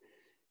not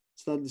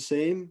the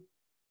same.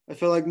 I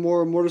feel like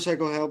more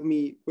motorcycle helped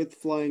me with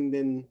flying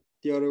than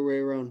the other way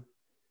around.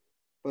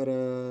 But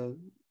no,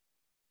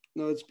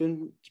 it's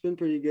been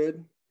pretty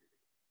good.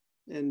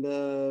 And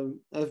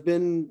I've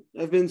been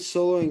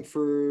soloing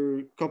for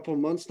a couple of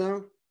months now,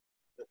 and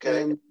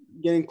Okay. I'm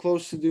getting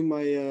close to do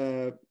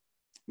my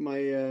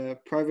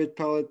private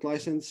pilot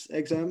license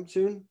exam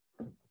soon.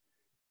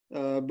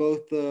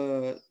 Both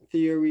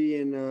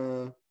theory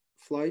and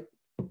flight,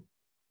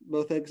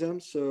 both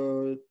exams.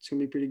 So it's gonna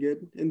be pretty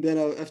good. And then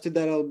after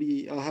that, I'll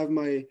have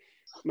my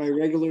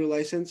regular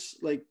license,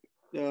 like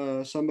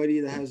somebody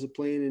that has a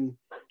plane and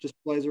just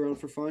flies around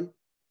for fun.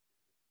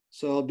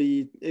 So I'll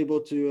be able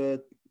to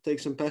take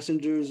some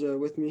passengers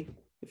with me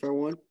if I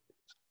want.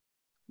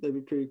 That'd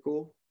be pretty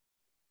cool.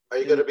 Are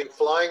you going And to be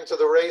flying to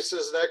the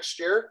races next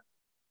year?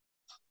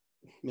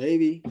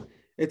 maybe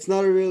it's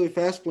not a really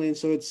fast plane,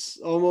 so it's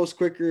almost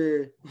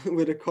quicker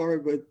with a car.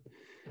 But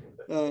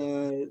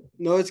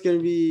no, it's gonna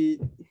be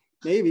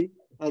maybe.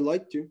 I'd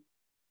like to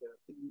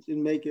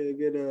and make a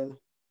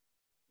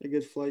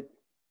good flight.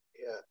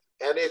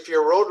 Yeah. And if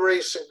your road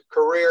racing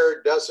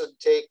career doesn't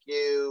take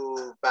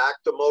you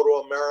back to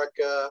Moto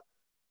America,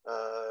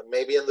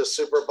 maybe in the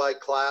Superbike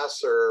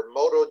class or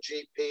Moto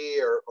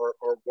GP or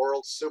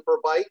World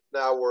Superbike,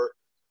 now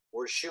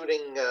we're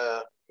shooting,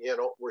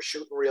 we're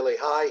shooting really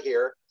high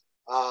here.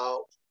 Uh,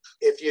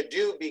 if you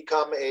do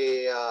become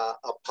a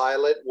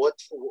pilot,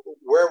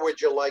 where would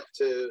you like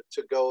to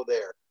go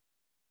there?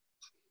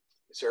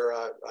 Is there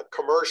a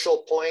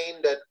commercial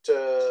plane that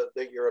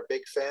you're a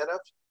big fan of?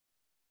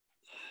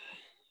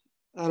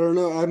 I don't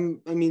know.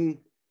 I mean,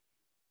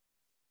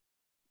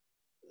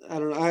 I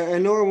don't know. I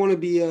know I want to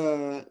be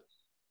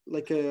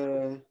like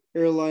a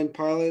airline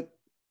pilot.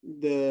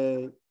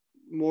 The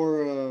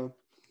more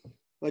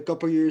like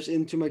couple years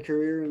into my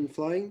career in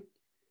flying.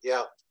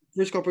 Yeah,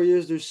 First couple of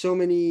years, there's so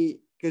many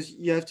because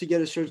you have to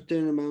get a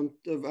certain amount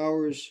of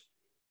hours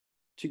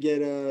to get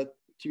to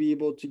be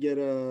able to get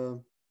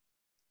to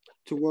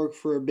work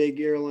for a big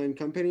airline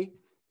company.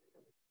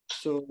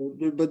 So,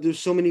 but there's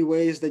so many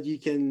ways that you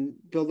can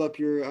build up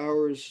your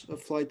hours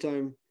of flight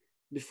time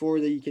before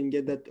that you can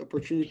get that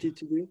opportunity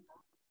to do.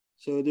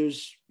 So I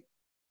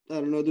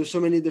don't know, there's so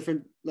many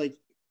different like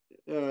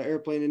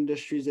airplane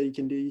industries that you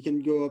can do. You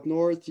can go up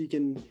north. You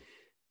can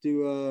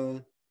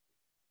do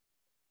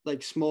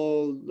like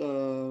small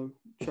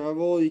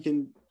travel. You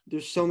can.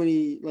 There's so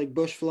many like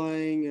bush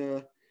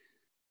flying.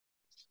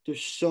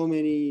 There's so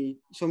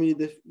many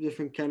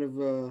different kind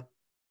of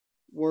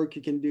work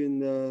you can do in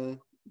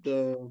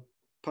the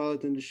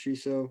pilot industry.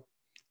 So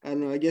I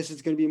don't know. I guess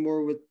it's gonna be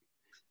more with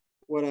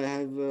what I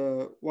have,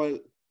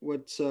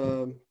 what's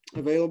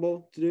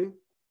available to do,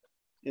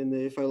 and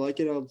if I like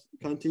it, I'll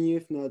continue.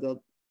 If not,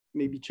 I'll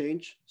maybe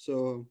change.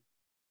 So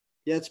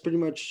yeah, it's pretty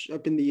much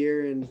up in the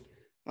air, and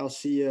I'll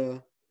see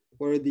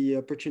what are the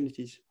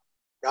opportunities.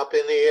 up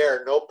in the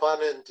air, no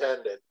pun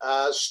intended.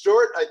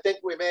 Stuart, I think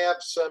we may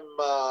have some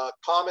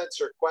comments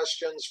or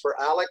questions for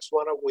Alex.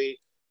 Why don't we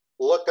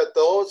look at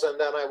those? And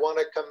then I want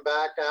to come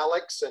back,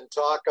 Alex, and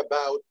talk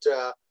about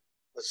a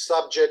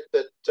subject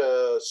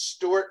that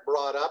Stuart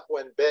brought up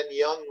when Ben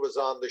Young was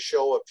on the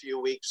show a few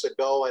weeks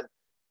ago. And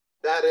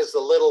that is the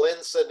little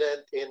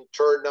incident in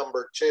turn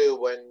number 2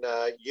 when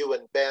you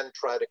and Ben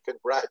try to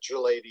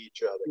congratulate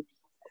each other.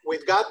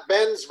 We've got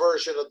Ben's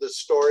version of the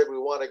story. We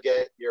want to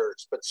get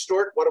yours. But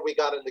Stuart, what do we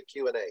got in the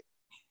Q&A?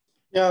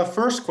 Yeah,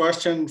 first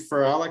question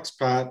for Alex,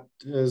 Pat,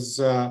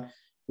 is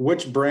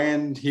which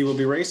brand he will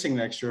be racing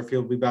next year, if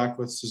he'll be back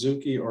with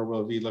Suzuki or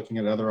will be looking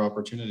at other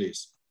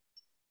opportunities?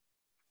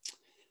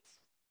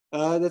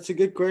 That's a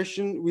good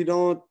question.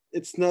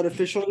 It's not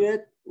official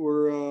yet.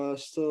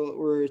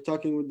 We're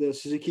talking with the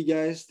Suzuki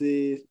guys.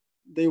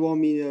 They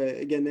want me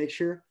again next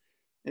year,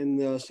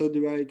 and so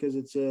do I, because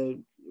it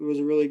was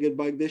a really good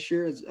bike this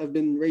year. I've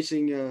been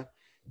racing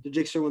the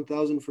Gixxer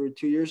 1000 for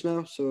 2 years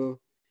now. So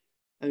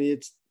I mean,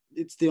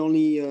 it's the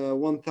only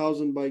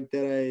 1000 bike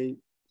that I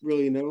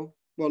really know.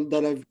 Well,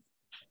 that I've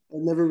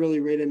never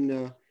really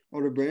ridden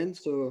other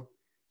brands, so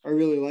I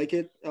really like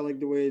it. I like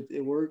the way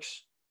it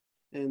works,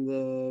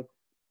 and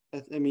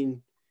I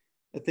mean,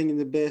 I think in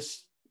the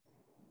best.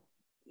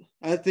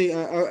 I think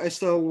I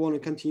still want to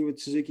continue with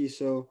Suzuki,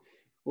 so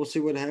we'll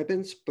see what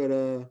happens. But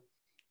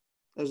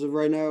as of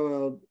right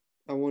now,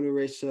 I want to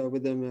race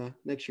with them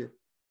next year.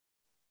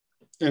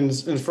 And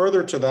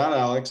further to that,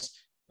 Alex,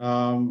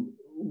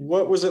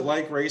 what was it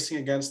like racing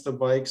against the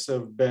bikes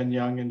of Ben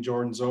Young and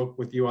Jordan Zoke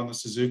with you on the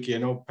Suzuki? I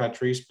know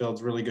Patrice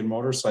builds really good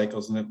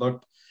motorcycles, and it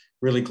looked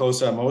really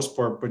close at most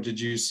part, but did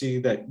you see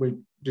that?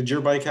 Did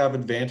your bike have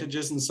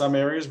advantages in some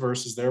areas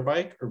versus their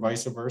bike, or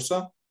vice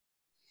versa?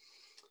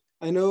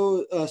 I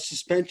know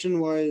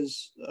suspension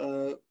wise,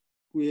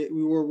 we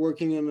were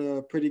working on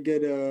a pretty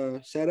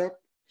good setup.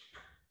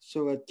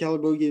 So at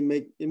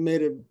Calabogie, it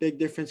made a big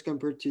difference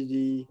compared to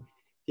the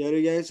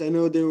other guys. I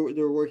know they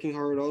were working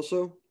hard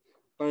also,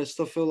 but I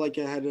still feel like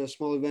I had a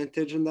small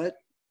advantage in that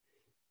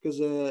because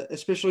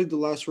especially the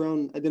last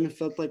round, I didn't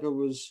felt like I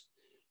was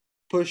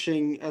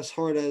pushing as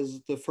hard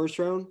as the first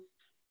round,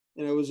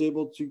 and I was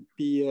able to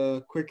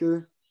be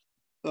quicker.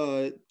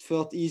 It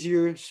felt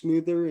easier,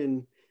 smoother,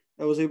 and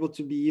I was able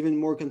to be even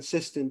more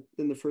consistent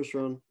than the first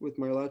round with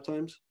my lap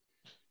times.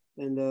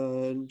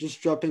 And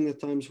just dropping the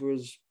times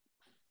was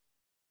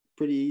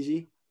pretty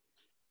easy.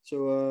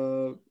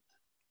 So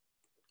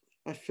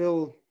I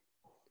feel,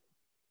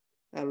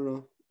 I don't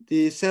know.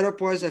 The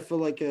setup wise, I feel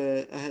like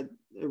I had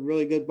a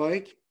really good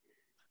bike.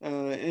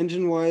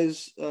 Engine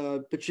wise,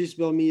 Patrice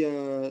built me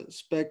a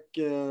stock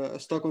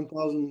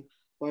 1000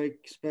 bike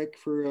spec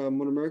for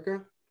Moto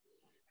America.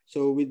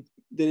 So we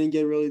didn't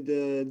get really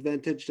the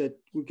advantage that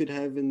we could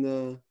have in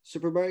the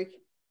Superbike.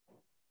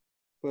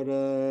 But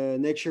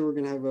next year we're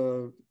gonna have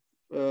a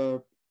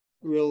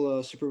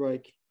real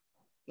Superbike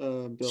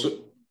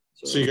build.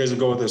 So you guys will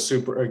go with a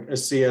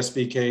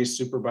CSBK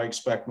Superbike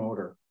spec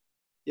motor.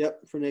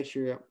 Yep, for next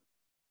year. Yep.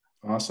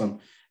 Awesome.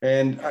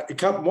 And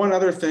one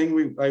other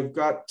thing, I've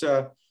got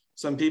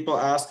some people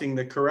asking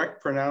the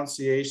correct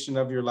pronunciation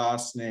of your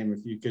last name.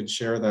 If you could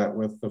share that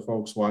with the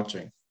folks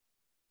watching.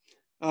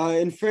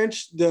 In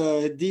French,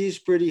 the D is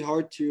pretty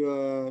hard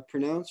to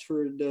pronounce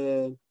for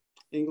the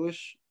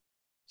English.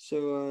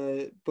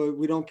 So, but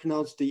we don't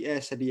pronounce the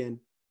S at the end.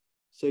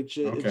 So it's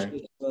just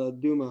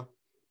Dumas.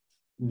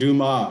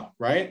 Dumas,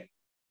 right?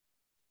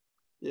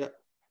 Yeah.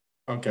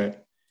 Okay.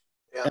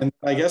 Yeah. And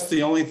I guess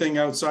the only thing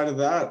outside of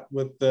that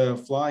with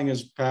the flying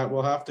is, Pat,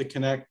 we'll have to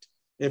connect,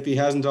 if he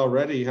hasn't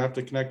already, you have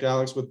to connect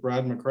Alex with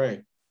Brad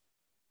McRae.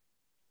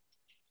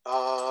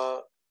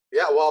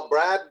 Yeah, well,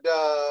 Brad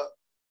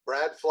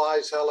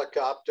flies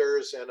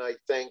helicopters, and I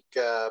think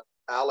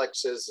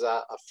Alex is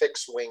a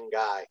fixed wing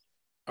guy.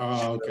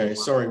 Oh, okay.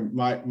 Sorry,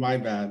 my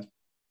bad.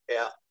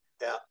 Yeah.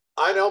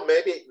 I know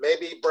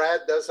maybe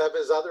Brad does have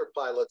his other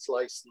pilot's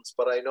license,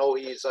 but I know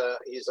he's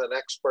an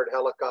expert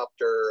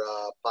helicopter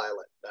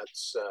pilot.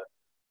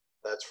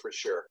 That's for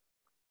sure.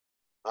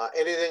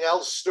 Anything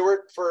else,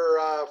 Stuart, for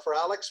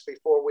Alex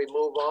before we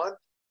move on?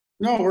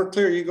 No, we're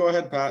clear. You go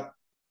ahead, Pat.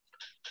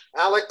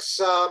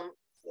 Alex,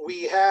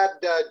 we had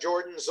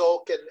Jordan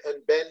Zook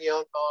and Ben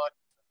Young on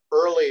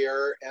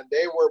earlier, and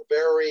they were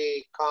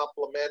very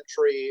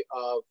complimentary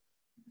of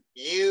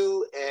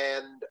you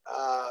and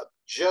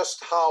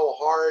just how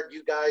hard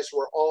you guys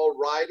were all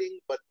riding,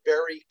 but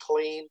very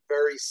clean,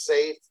 very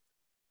safe,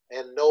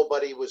 and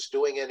nobody was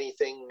doing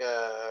anything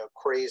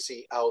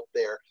crazy out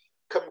there.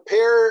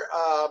 Compare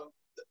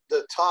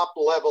the top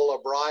level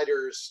of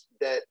riders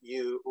that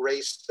you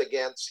raced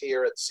against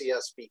here at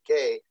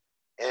CSBK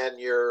and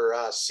your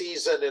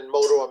season in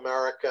Moto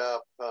America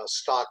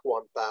Stock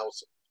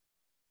 1000.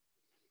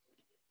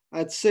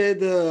 I'd say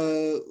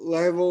the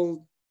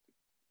level,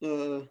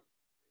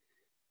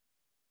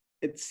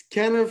 it's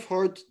kind of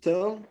hard to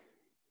tell.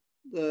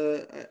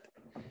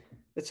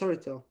 It's hard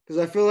to tell because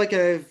I feel like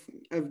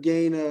I've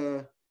gained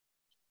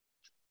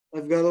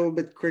I've got a little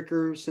bit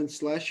quicker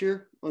since last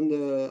year on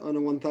the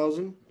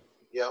 1000.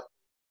 Yep.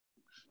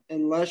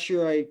 And last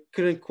year I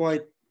couldn't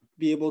quite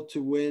be able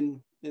to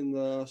win in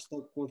the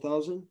stock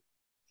 1000.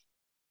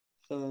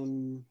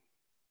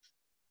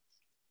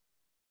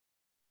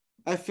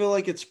 I feel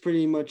like it's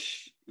pretty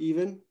much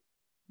even,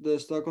 the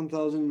stock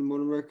 1000 in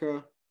Moto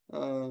America,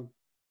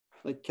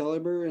 like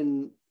caliber,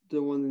 and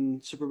the one in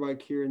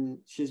Superbike here in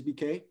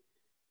CSBK.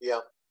 Yeah.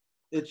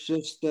 It's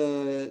just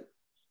I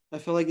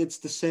feel like it's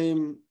the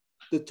same.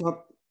 The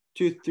top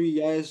 2-3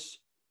 guys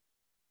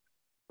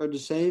are the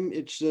same.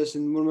 It's just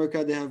in Moto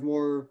America they have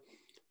more,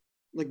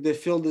 like the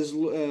field is a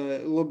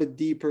little bit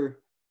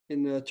deeper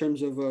in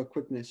terms of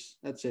quickness,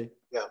 I'd say.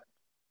 Yeah.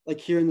 Like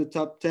here in the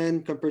top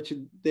 10 compared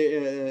to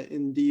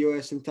in the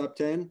US in top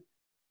 10,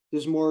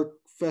 there's more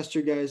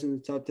faster guys in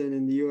the top 10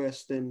 in the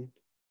US than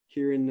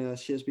here in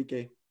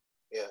CSBK.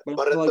 Yeah. But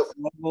I feel like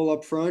the level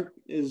up front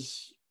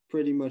is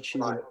pretty much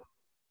even. Right.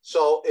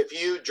 So if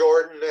you,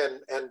 Jordan,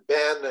 and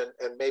Ben,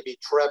 and maybe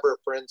Trevor,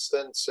 for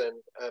instance,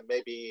 and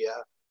maybe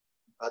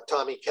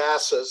Tommy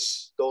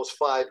Cassis, those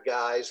 5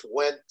 guys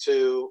went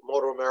to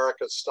Moto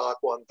America Stock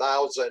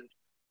 1000,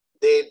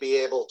 they'd be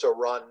able to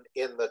run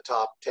in the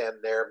top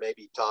 10 there,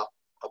 maybe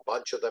a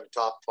bunch of them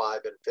top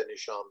 5 and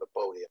finish on the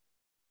podium.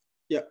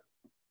 Yeah,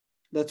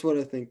 that's what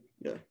I think.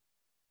 Yeah.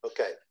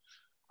 Okay.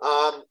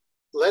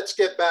 Let's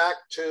get back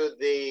to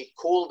the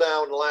cool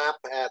down lap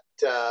at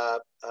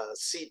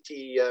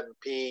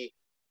CTMP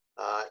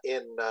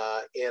in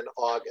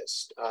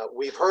August.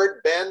 We've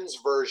heard Ben's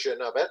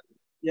version of it.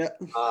 Yeah.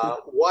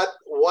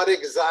 What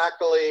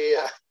exactly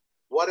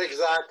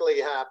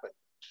happened?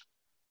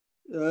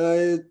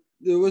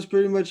 It was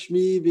pretty much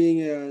me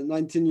being a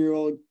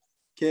 19-year-old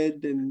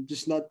kid and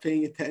just not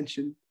paying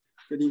attention,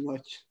 pretty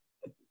much.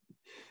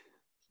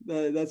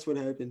 That's what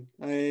happened.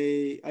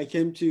 I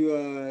came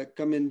to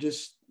come and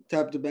just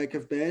tap the back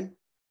of Ben,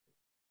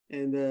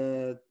 and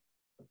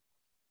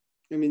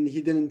I mean,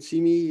 he didn't see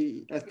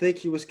me. I think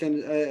he was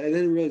kind of, I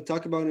didn't really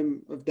talk about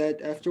him of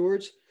that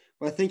afterwards,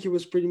 but I think he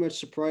was pretty much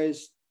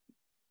surprised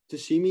to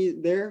see me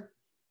there.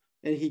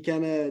 And he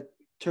kind of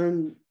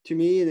turned to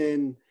me, and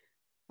then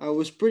I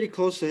was pretty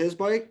close to his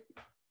bike,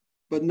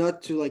 but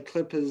not to like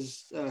clip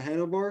his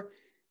handlebar.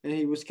 And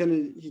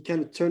he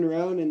kind of turned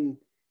around and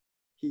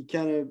he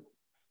kind of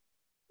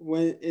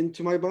went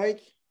into my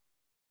bike,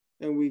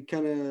 and we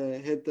kind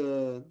of hit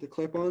the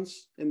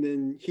clip-ons, and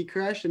then he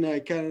crashed, and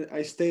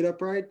I stayed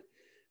upright,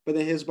 but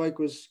then his bike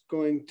was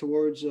going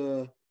towards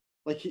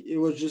it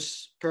was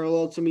just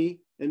parallel to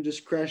me and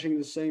just crashing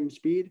the same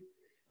speed,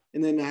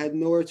 and then I had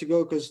nowhere to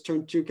go because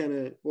turn two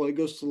it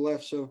goes to the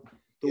left, so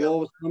the wall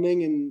was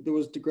coming, and there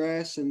was the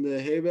grass and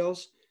the hay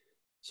bales,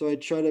 so I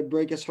tried to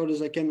brake as hard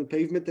as I can on the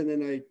pavement, and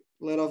then I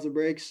let off the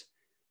brakes,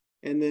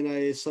 and then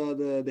I saw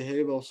the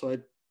hay bale, so I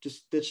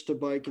just ditched the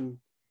bike and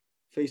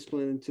face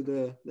planted into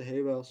the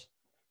hay bales.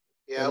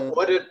 Yeah.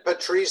 What did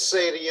Patrice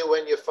say to you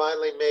when you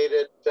finally made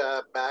it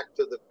back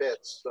to the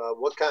pits?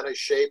 What kind of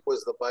shape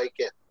was the bike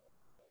in?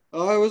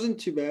 Oh, it wasn't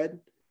too bad.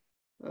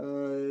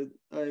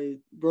 I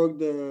broke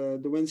the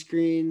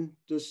windscreen,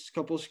 just a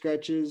couple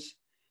scratches.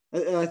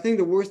 I think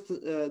the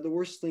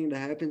worst thing that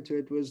happened to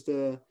it was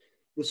the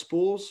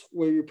spools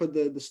where you put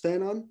the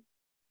stand on,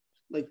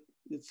 like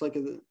it's like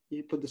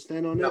you put the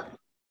stand on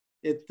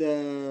it.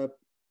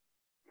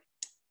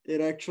 It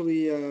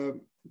actually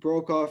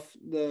broke off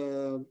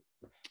the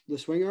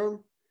swing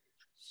arm,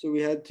 so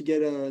we had to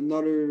get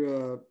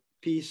another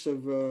piece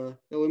of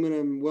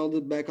aluminum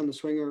welded back on the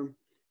swing arm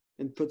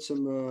and put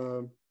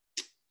some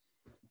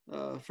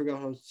I forgot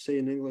how to say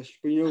in English,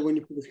 but you know when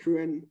you put the screw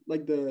in,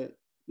 like the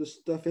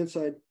stuff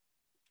inside,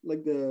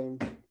 like you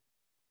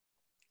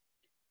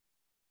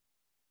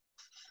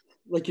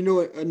know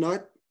a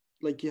nut,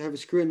 like you have a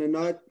screw in a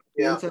nut,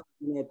 the inside of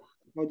the nut.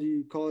 How do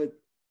you call it?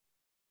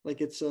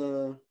 Like it's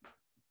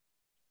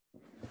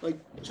like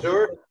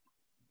Stuart?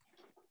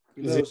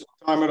 Is it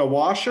time at a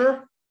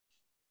washer?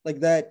 Like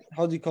that.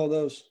 How do you call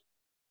those?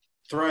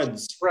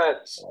 Threads.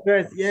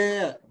 Threads.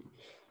 Yeah.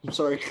 I'm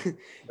sorry.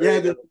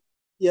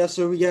 Yeah.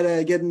 So we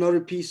gotta get another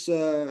piece,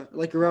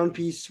 like a round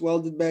piece,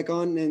 welded back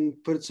on,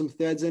 and put some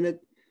threads in it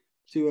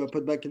to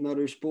put back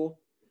another spool.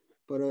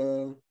 But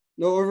no,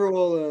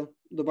 overall,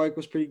 the bike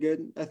was pretty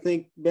good. I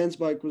think Ben's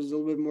bike was a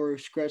little bit more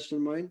scratched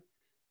than mine,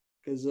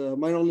 because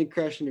mine only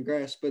crashed in the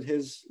grass, but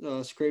his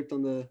scraped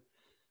on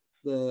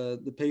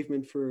the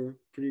pavement for a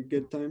pretty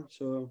good time.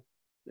 So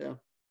yeah,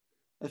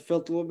 I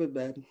felt a little bit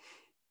bad.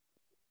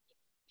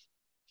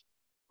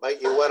 Mike,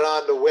 you went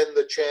on to win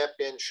the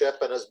championship,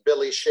 and as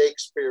Billy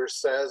Shakespeare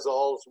says,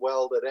 all's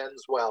well that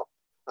ends well.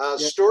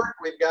 Stuart,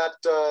 we've got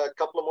a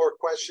couple of more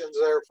questions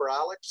there for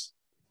Alex.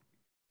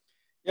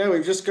 Yeah,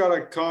 we've just got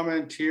a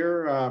comment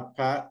here,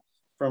 Pat,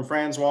 from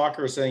Franz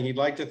Walker saying he'd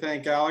like to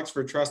thank Alex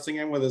for trusting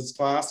him with his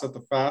class at the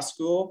fast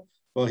school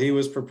while he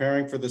was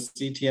preparing for the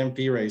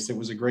CTMP race. It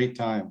was a great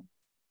time.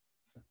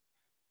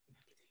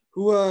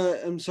 Who,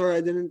 I'm sorry,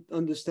 I didn't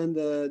understand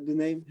the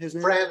name, his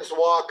name? Franz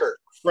Walker.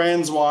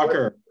 Franz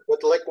Walker.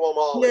 With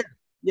Liquimolly.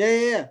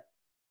 Yeah.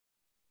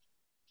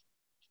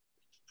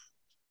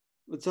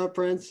 What's up,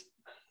 Franz?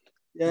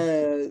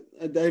 Yeah,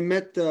 I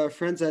met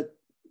friends at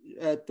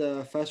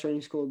fast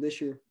riding school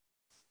this year.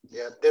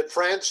 Yeah. Did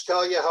Franz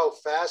tell you how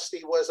fast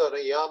he was on a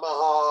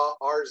Yamaha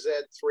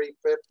RZ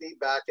 350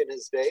 back in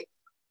his day?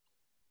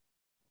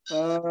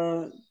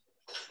 I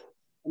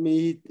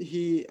mean,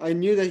 I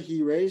knew that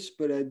he raced,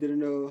 but I didn't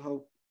know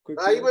how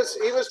quick. He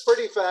was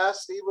pretty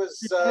fast. He was,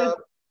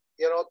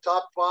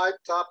 top 5,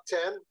 top 10.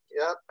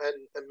 Yeah,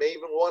 and may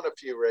even won a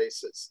few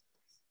races.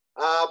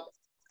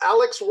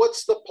 Alex,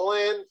 what's the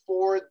plan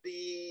for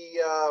the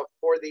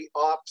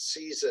off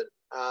season?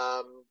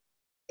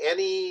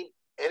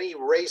 Any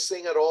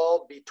racing at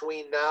all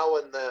between now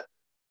and the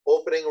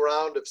opening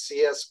round of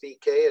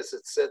CSBK as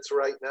it sits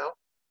right now?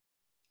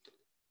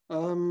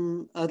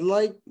 I'd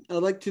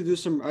like to do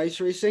some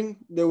ice racing.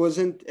 There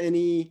wasn't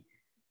any.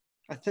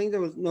 I think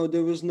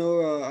there was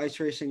no ice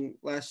racing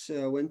last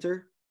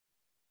winter,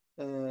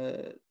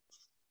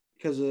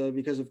 because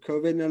of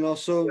COVID, and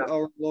also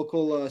our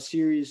local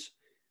series,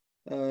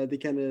 they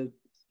kind of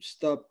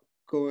stopped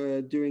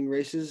doing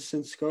races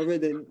since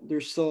COVID, and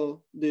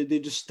they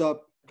just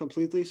stopped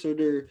completely. So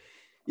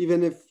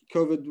even if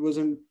COVID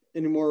wasn't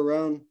anymore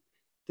around,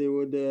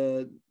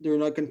 they're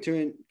not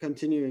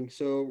continuing.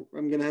 So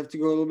I'm gonna have to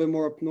go a little bit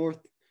more up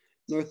north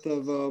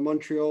of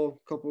Montreal,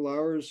 a couple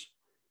hours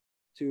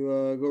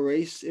to go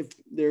race if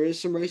there is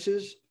some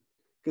races,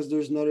 because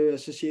there's another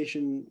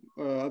association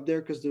up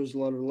there, because there's a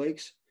lot of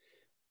lakes.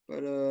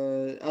 But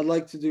I'd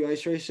like to do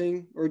ice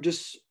racing or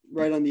just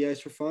ride on the ice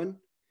for fun.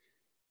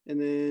 And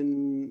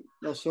then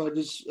also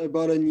I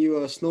bought a new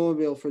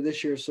snowmobile for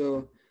this year,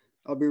 so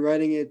I'll be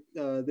riding it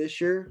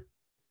this year.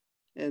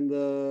 And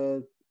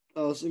I'm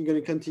going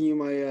to continue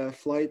my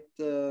flight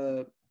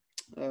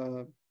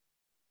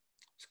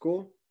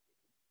school.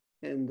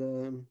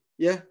 And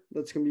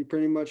that's going to be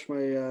pretty much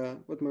my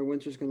what my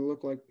winter's going to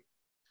look like.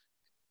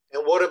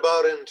 And what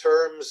about in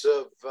terms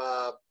of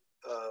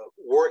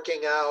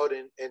working out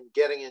and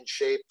getting in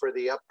shape for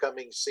the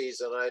upcoming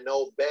season? I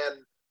know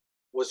Ben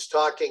was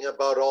talking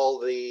about all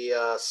the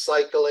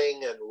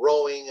cycling and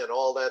rowing and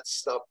all that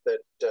stuff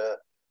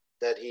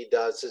that he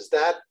does. Is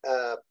that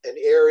an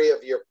area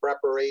of your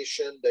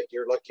preparation that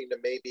you're looking to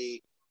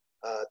maybe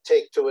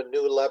take to a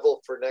new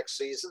level for next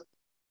season?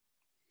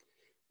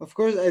 Of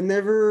course, I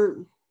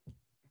know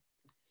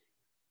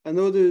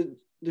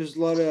there's a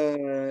lot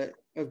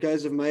of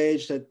guys of my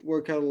age that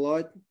work out a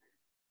lot.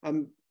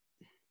 I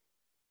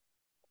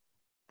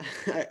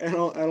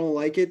don't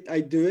like it. I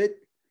do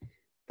it,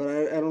 but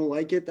I don't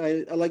like it.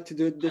 I like to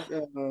do it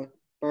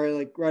by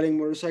like riding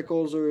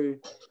motorcycles or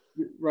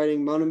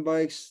riding mountain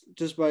bikes,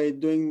 just by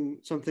doing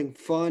something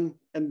fun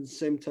and at the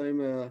same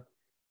time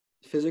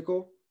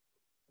physical.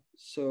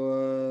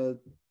 So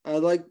I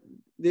like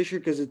this year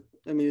because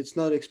it's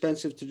not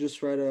expensive to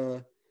just ride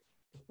a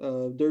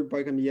dirt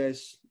bike on the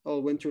ice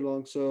all winter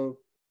long. So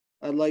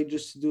I'd like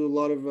just to do a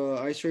lot of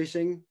ice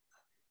racing.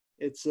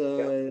 It's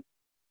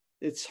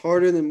it's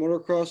harder than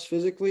motocross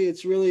physically.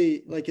 It's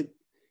really like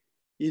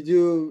you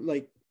do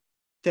like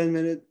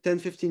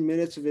 15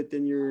 minutes of it,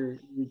 then you're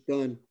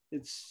done.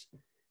 It's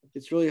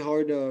really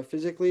hard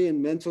physically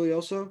and mentally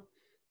also,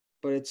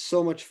 but it's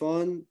so much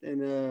fun.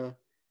 And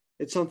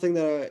it's something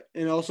that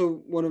and also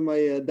one of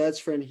my dad's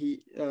friend,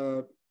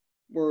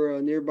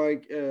 we're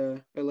nearby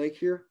a lake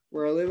here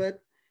where I live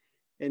at,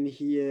 and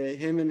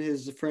him and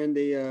his friend,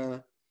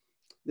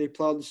 they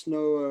plow the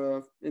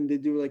snow and they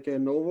do like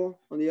an oval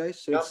on the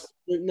ice. So it's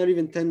not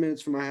even 10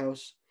 minutes from my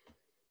house.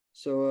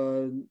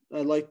 So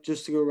I'd like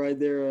just to go ride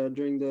there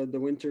during the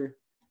winter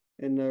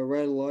and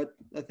ride a lot.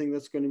 I think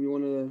that's going to be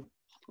one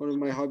of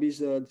my hobbies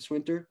this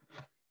winter.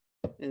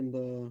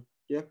 And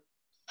yeah.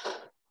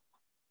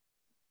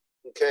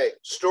 Okay,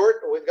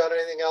 Stuart, we've got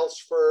anything else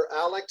for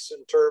Alex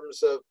in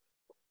terms of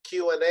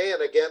Q&A?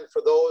 And again,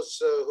 for those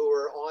who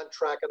are on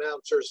Track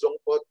Announcers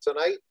Don't Book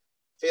tonight,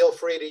 feel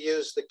free to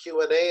use the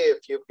Q&A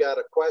if you've got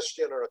a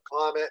question or a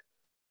comment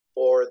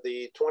for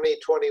the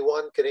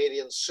 2021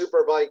 Canadian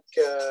Superbike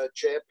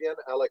champion,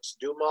 Alex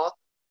Dumas.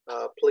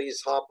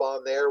 Please hop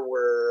on there.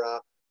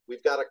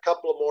 We've got a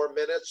couple of more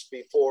minutes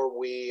before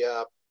we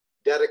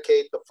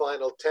dedicate the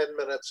final 10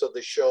 minutes of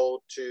the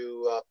show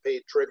to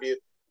pay tribute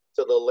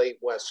to the late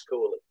Wes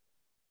Cooley.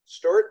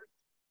 Stuart?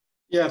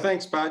 Yeah,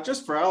 thanks, Pat.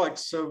 Just for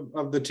Alex,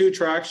 of the two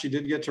tracks you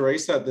did get to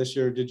race at this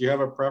year, did you have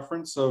a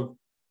preference of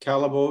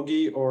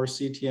Calabogie or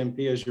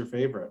CTMP as your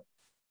favorite?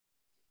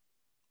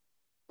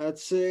 I'd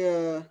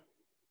say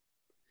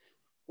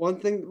one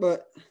thing,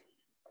 but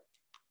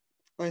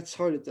it's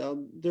hard to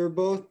tell. They're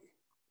both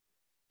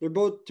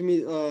to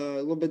me a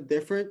little bit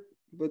different,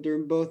 but they're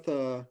both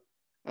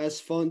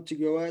as fun to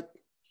go at.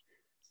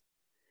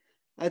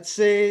 I'd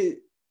say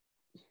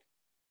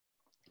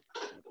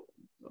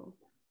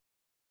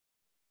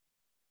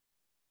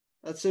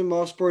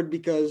Mosport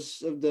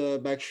because of the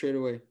back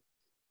straightaway.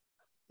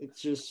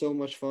 It's just so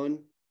much fun.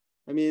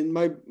 I mean,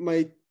 my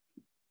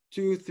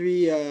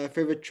 2-3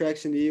 favorite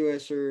tracks in the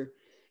US are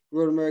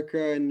Road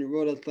America and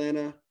Road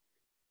Atlanta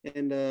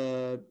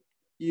and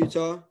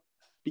Utah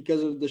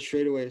because of the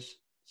straightaways.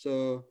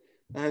 So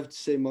I have to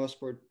say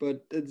Mosport.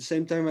 But at the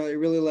same time, I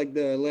really like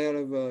the layout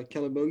of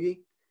Calabogie.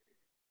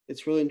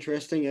 It's really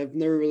interesting. I've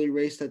never really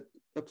raced at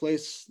a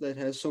place that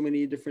has so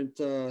many different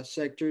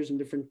sectors and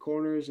different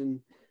corners, and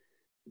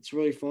it's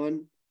really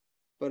fun.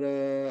 But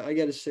I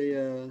gotta say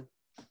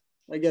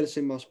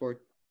Mosport,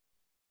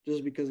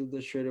 just because of the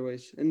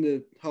straightaways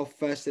and how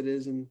fast it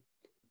is, and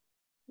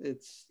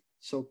it's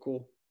so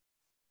cool.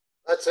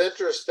 That's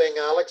interesting,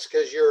 Alex,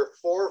 because you're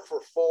 4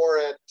 for 4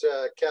 at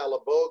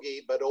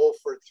Calabogie, but 0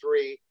 for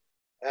 3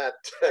 at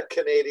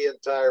Canadian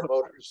Tire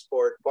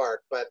Motorsport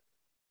Park. But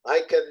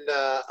I can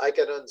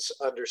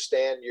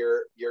understand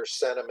your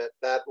sentiment.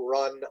 That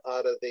run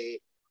out of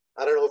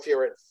I don't know if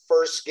you're in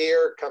first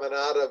gear coming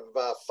out of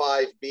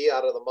 5B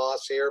out of the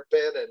Moss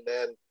hairpin, and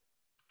then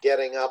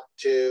getting up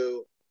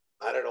to,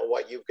 I don't know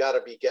what, you've got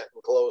to be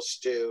getting close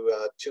to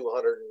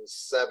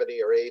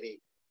 270 or 80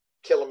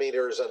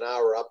 kilometers an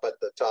hour up at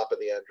the top of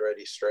the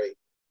Andretti Straight.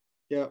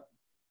 Yeah.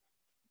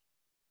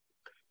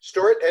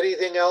 Stuart,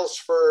 anything else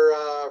for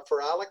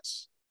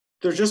Alex?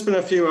 There's just been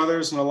a few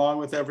others, and along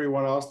with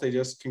everyone else, they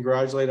just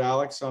congratulate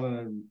Alex on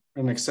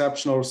an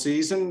exceptional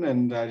season.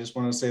 And I just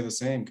want to say the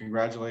same.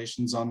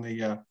 Congratulations on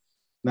the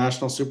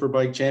National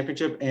Superbike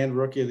Championship and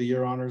Rookie of the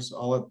Year honors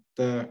all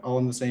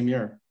in the same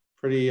year.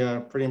 Pretty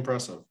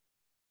impressive.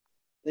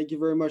 Thank you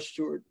very much,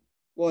 Stuart.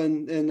 Well,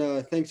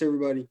 and thanks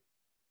everybody.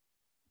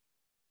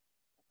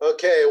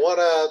 Okay,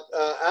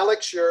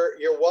 Alex,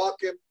 you're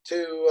welcome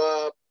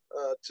to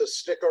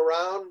stick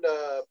around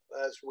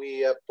as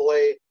we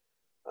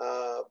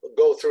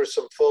go through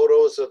some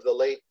photos of the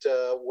late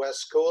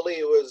Wes Cooley,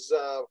 who was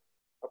a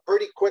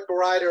pretty quick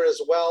rider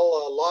as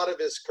well. A lot of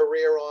his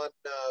career on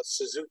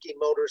Suzuki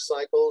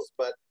motorcycles,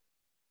 but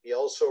he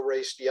also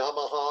raced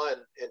Yamaha,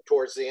 and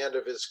towards the end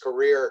of his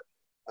career,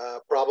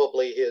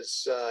 probably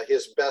his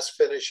best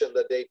finish in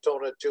the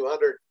Daytona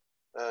 200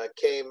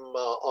 came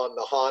on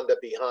the Honda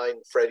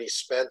behind Freddie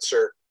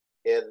Spencer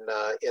in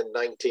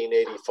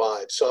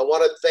 1985. So I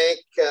want to thank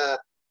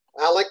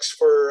Alex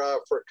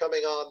for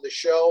coming on the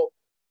show.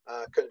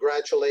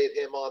 Congratulate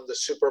him on the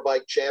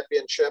Superbike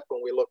Championship,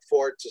 and we look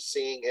forward to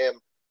seeing him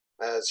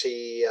as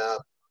he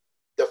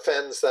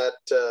defends that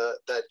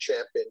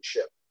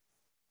championship.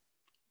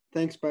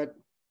 Thanks, Pat.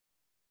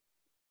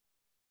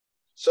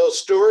 So,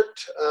 Stuart,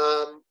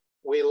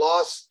 we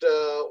lost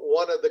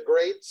one of the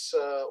greats,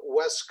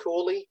 Wes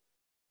Cooley.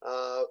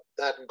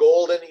 That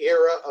golden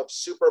era of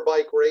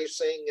superbike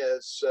racing,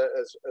 as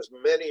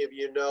many of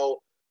you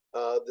know,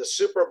 the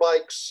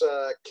superbikes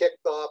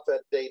kicked off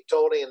at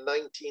Daytona in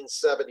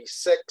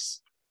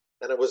 1976,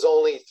 and it was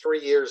only 3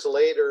 years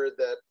later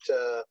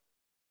that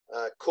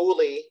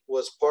Cooley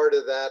was part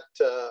of that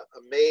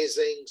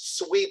amazing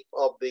sweep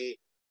of the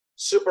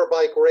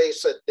superbike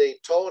race at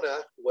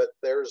Daytona with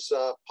there's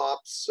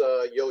Pops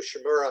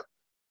Yoshimura,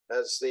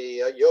 as the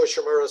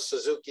Yoshimura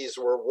Suzukis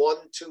were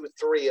 1, 2,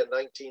 3 in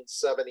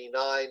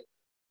 1979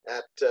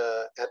 at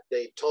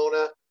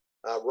Daytona.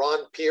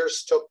 Ron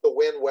Pierce took the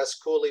win. Wes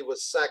Cooley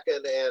was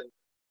second, and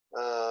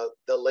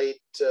the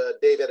late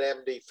David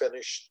Emdy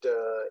finished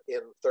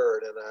in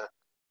third. And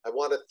I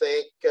want to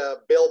thank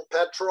Bill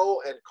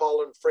Petro and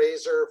Colin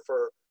Fraser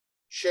for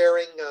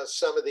sharing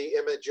some of the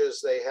images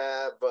they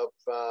have of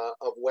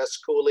Wes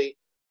Cooley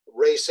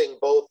racing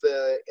both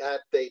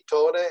at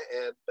Daytona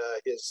and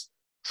his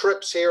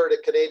trips here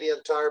to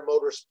Canadian Tire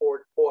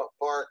Motorsport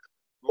Park,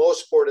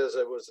 Mosport as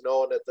it was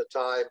known at the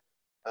time,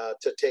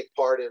 to take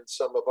part in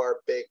some of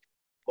our big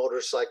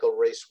motorcycle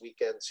race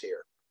weekends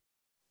here.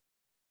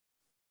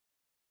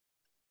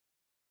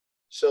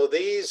 So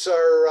these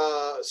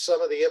are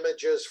some of the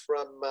images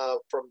from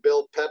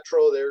Bill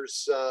Petro.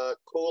 There's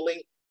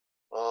Cooley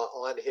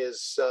on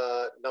his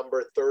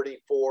number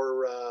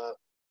 34.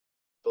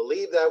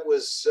 Believe that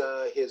was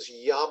his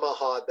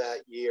Yamaha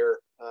that year.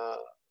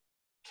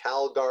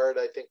 Calgard,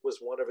 I think, was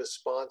one of his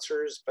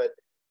sponsors, but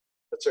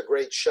that's a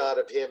great shot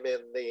of him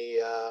in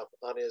the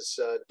on his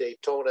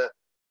Daytona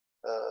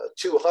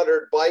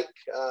 200 bike.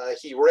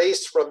 He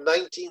raced from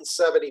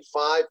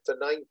 1975 to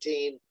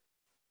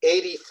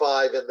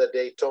 1985 in the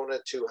Daytona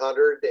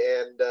 200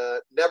 and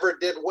never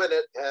did win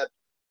it. Had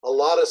a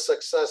lot of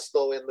success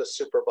though in the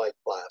superbike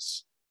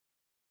class.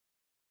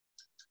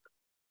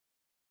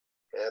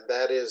 And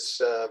that is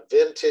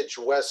vintage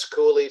Wes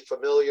Cooley,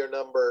 familiar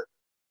number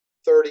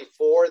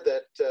 34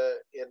 that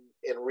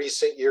in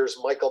recent years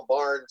Michael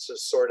Barnes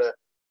has sort of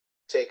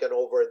taken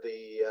over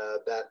the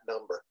that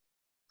number.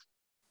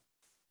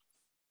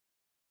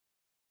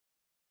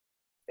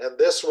 And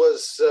this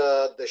was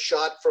the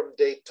shot from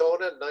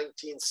Daytona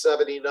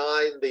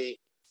 1979, the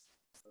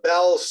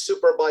Bell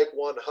Superbike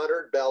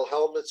 100. Bell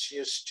Helmets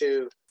used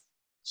to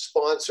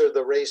sponsor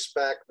the race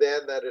back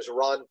then. That is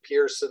Ron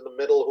Pierce in the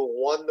middle, who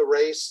won the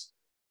race.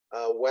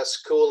 Wes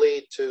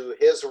Cooley to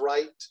his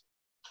right,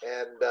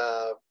 and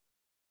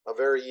a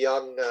very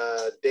young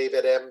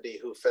David Emdy,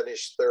 who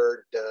finished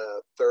third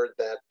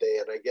that day.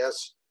 And I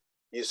guess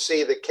you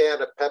see the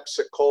can of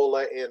Pepsi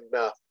Cola in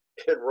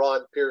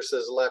Ron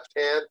Pierce's left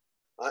hand.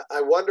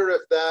 I wonder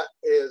if that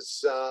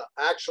is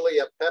actually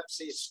a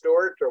Pepsi,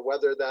 Stuart, or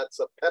whether that's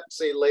a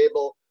Pepsi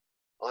label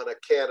on a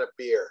can of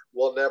beer.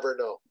 We'll never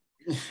know.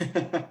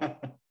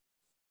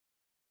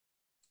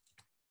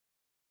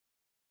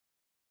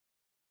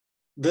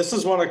 This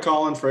is one of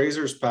Colin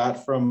Fraser's,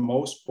 Pat, from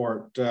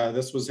Mosport.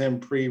 This was him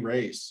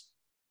pre-race.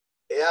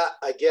 Yeah,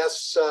 I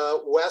guess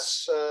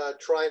Wes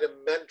trying to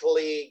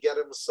mentally get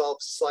himself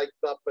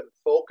psyched up and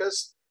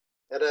focused.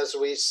 And as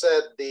we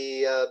said,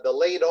 the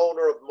late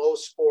owner of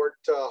Mosport,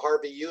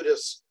 Harvey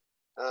Udis,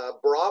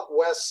 brought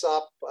Wes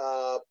up,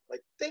 I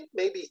think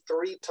maybe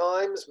 3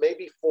 times,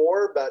 maybe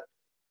 4, but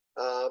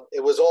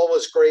it was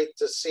always great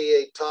to see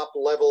a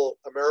top-level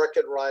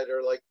American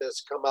rider like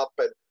this come up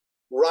and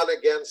run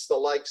against the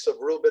likes of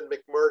Ruben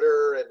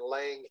McMurder and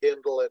Lang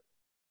Hindle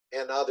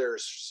and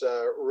others.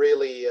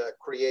 Really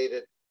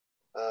created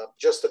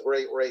just a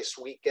great race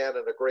weekend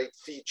and a great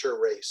feature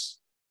race.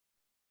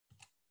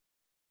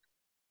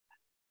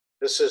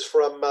 This is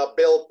from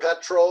Bill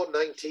Petro,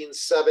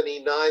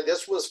 1979.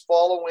 This was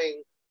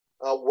following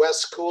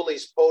Wes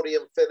Cooley's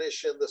podium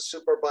finish in the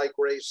Superbike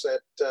race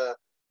at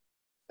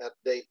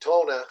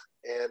Daytona,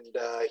 and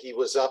he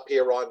was up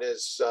here on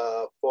his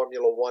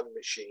Formula One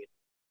machine.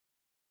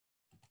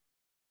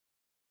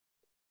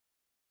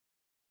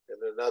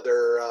 And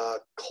another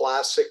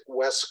classic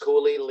Wes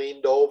Cooley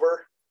leaned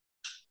over.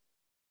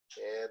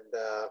 And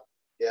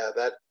yeah,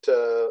 that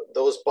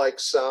those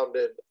bikes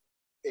sounded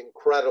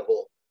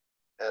incredible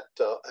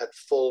at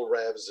full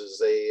revs as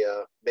they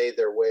made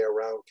their way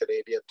around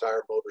Canadian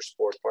Tire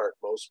Motorsport Park,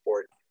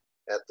 Mosport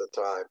at the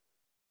time.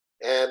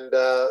 And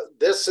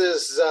this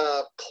is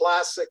a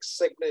classic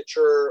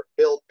signature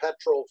Bill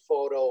Petro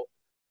photo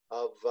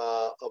of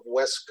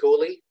Wes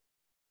Cooley.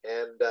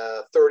 And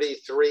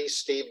 33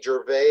 Steve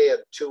Gervais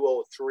and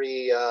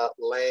 203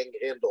 Lang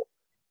Hindle.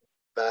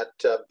 But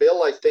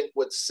Bill, I think,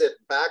 would sit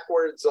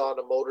backwards on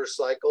a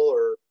motorcycle,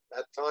 or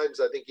at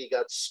times I think he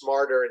got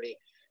smarter and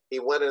he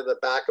went in the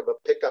back of a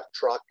pickup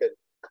truck and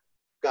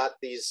got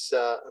these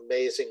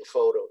amazing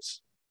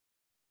photos.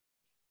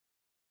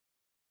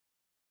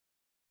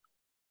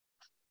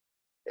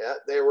 Yeah,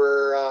 they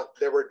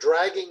were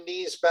dragging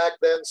knees back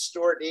then,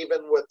 Stuart,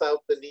 even without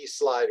the knee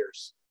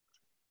sliders.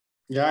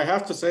 Yeah, I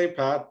have to say,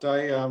 Pat,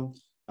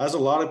 as a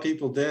lot of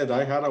people did,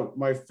 I had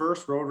my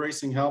first road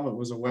racing helmet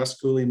was a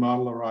West Cooley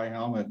Model Rye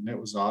helmet, and it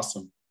was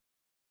awesome.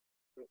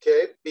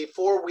 Okay,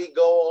 before we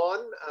go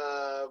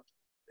on,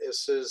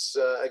 this is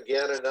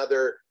again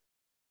another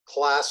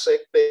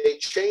classic. They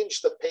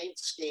changed the paint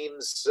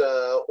schemes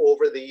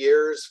over the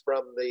years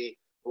from the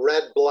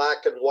red,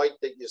 black, and white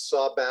that you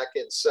saw back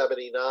in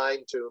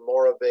 '79 to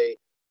more of a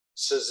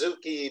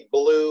Suzuki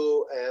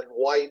blue and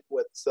white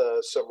with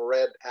some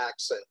red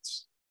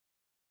accents.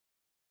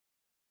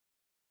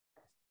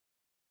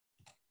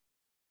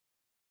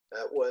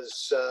 That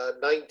was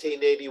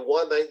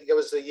 1981. I think it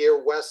was the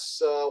year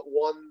Wes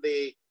won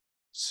the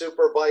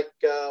Superbike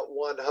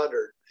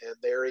 100. And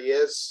there he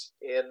is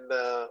in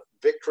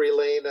victory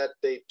lane at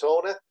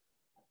Daytona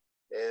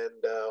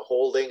and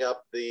holding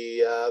up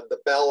the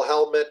Bell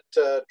Helmet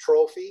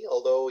trophy,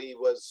 although he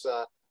was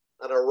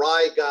an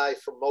awry guy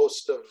for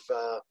most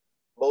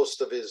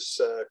of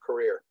his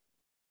career.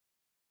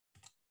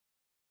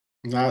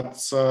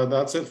 That's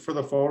it for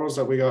the photos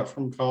that we got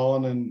from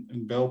Colin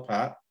and Bill,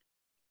 Pat.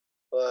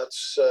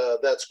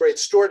 That's great.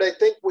 Stuart, I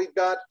think we've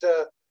got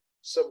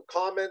some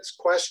comments,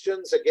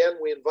 questions. Again,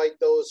 we invite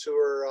those who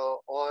are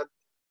on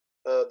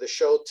the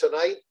show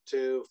tonight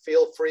to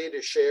feel free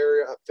to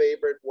share a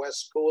favorite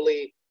Wes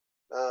Cooley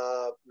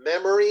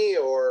memory,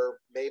 or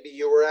maybe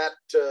you were at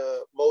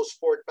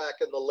Mosport back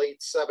in the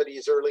late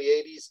 '70s, early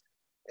 '80s,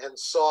 and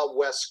saw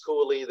Wes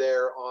Cooley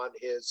there on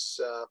his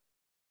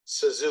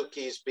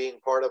Suzuki's being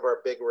part of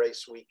our big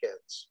race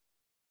weekends.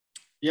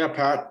 Yeah,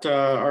 Pat,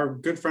 our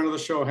good friend of the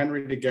show,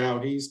 Henry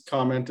DeGow, he's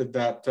commented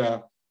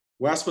that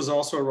Wes was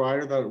also a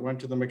rider that went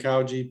to the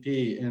Macau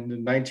GP, and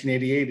in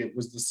 1988, it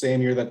was the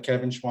same year that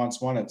Kevin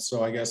Schwantz won it.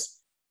 So I guess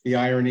the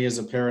irony is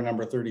a pair of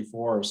number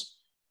 34s.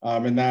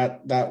 And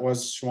that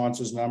was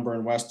Schwantz's number,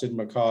 and Wes did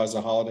Macau as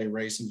a holiday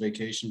race and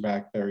vacation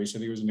back there. He said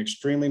he was an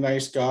extremely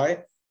nice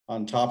guy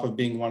on top of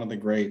being one of the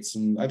greats.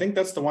 And I think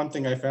that's the one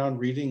thing I found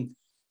reading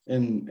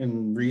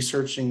in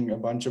researching a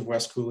bunch of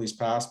Wes Cooley's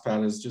past,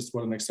 Pat, is just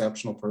what an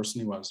exceptional person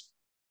he was.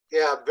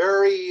 Yeah,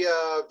 very,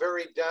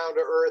 very down to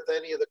earth.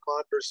 Any of the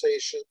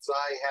conversations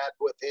I had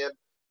with him,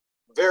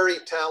 very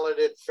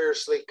talented,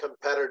 fiercely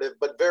competitive,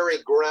 but very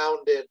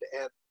grounded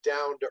and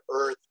down to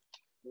earth.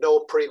 No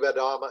prima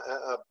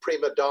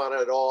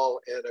donna at all.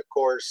 And of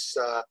course,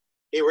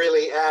 he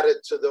really added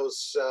to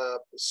those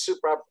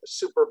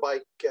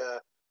superbike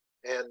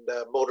and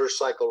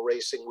motorcycle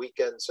racing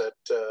weekends at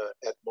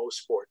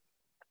Mosport.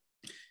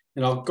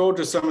 And I'll go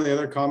to some of the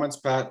other comments,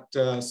 Pat.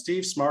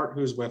 Steve Smart,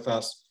 who's with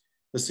us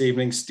this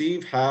evening.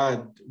 Steve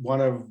had one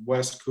of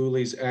Wes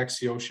Cooley's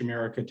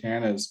ex-Yoshimura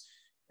katanas,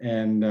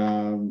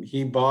 and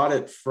he bought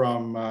it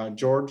from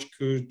George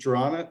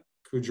Kudranzans.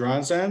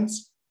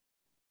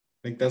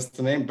 I think that's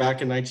the name,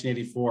 back in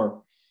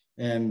 1984.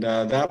 And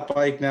that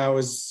bike now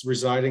is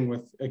residing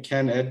with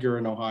Ken Edgar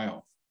in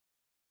Ohio.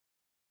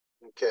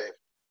 Okay.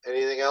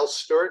 Anything else,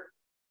 Stuart?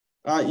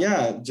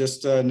 Yeah,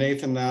 just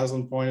Nathan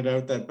Naslin pointed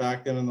out that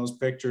back then in those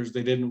pictures,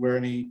 they didn't wear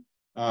any,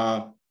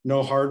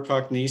 no hard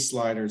puck knee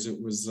sliders.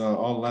 It was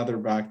all leather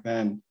back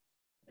then.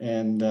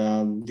 And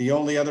the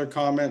only other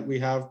comment we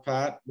have,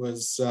 Pat,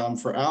 was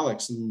for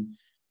Alex. And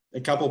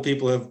a couple of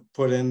people have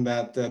put in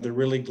that they're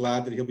really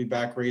glad that he'll be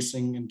back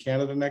racing in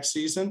Canada next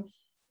season.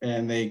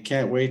 And they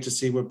can't wait to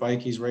see what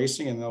bike he's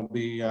racing, and they'll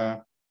be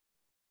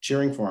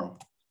cheering for him.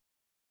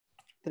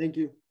 Thank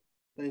you.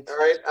 Thanks. All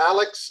right,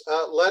 Alex,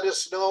 let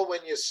us know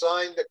when you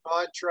sign the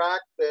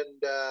contract,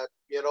 and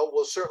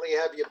we'll certainly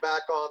have you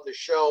back on the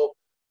show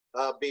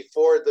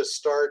before the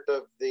start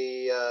of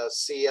the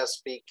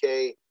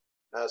CSBK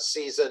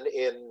season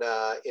in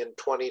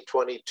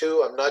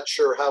 2022. I'm not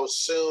sure how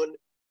soon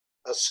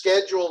a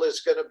schedule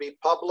is going to be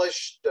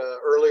published.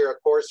 Earlier,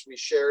 of course, we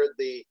shared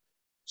the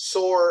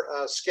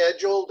SOAR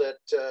schedule that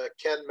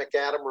Ken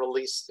McAdam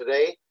released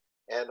today,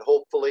 and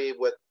hopefully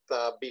with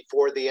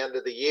before the end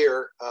of the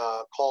year,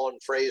 Colin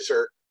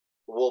Fraser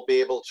will be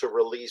able to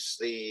release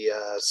the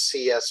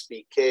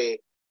CSBK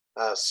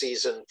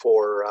season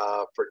for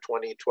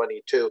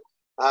 2022.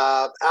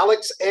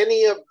 Alex,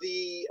 any of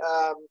the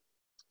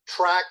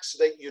tracks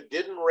that you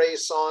didn't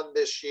race on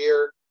this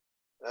year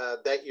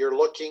that you're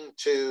looking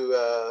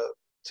to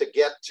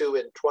get to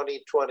in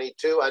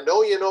 2022? I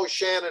know you know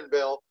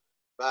Shannonville,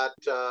 but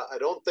I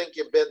don't think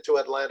you've been to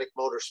Atlantic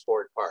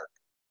Motorsport Park.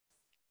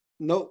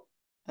 Nope.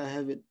 I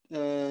haven't.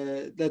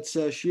 That's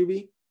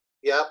Shuby.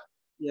 Yep.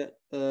 Yeah.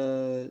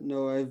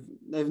 No,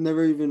 I've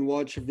never even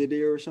watched a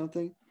video or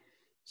something.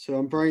 So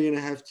I'm probably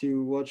gonna have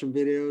to watch some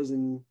videos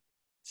and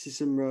see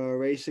some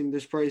racing.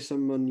 There's probably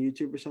some on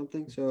YouTube or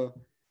something. So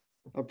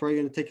I'm probably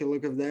gonna take a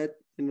look at that.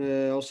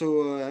 And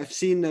also, I've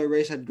seen a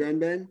race at Grand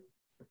Bend.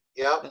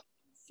 Yeah.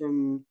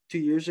 From 2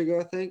 years ago,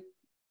 I think,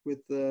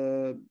 with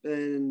Ben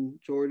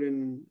and Jordan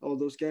and all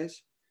those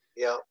guys.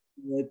 Yeah.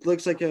 It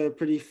looks like a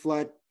pretty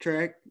flat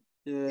track.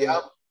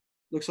 Yeah.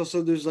 looks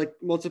also there's like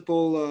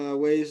multiple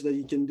ways that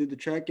you can do the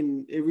track,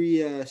 and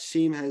every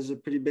seam has a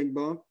pretty big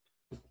bump.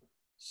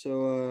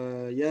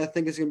 So yeah, I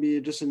think it's gonna be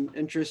just an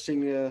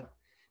interesting.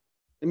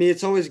 I mean,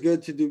 it's always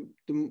good to do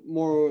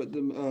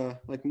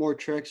like more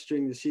tracks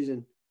during the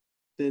season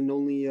than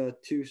only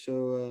two.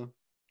 So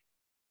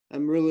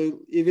I'm really,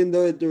 even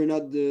though they're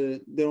not they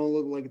don't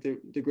look like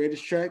the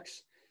greatest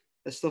tracks,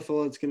 I still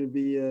feel it's gonna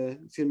be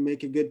it's gonna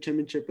make a good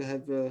championship to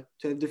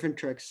have different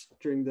tracks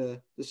during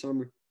the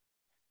summer.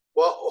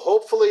 Well,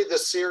 hopefully the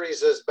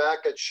series is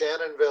back at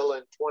Shannonville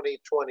in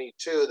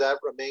 2022. That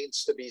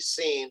remains to be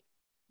seen.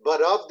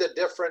 But of the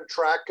different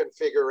track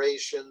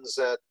configurations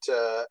at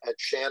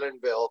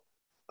Shannonville,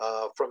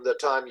 from the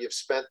time you've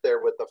spent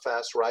there with the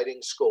fast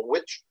riding school,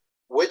 which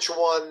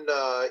one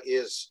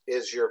is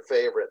your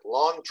favorite?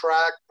 Long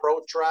track,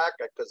 pro track?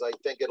 Because I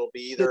think it'll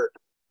be either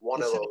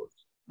one of those.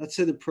 I'd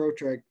say the pro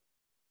track,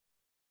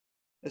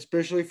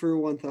 especially for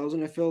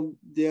 1000. I feel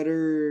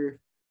the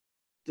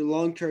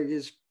long track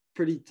is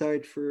pretty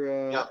tight for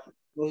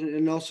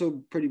and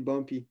also pretty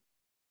bumpy.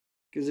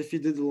 Because if you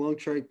did the long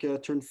track,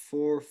 turn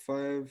 4,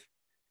 5,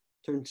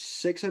 turn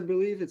 6, I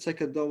believe it's like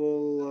a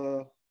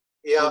double.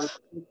 Yeah,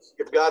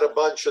 you've got a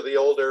bunch of the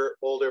older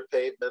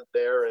pavement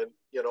there, and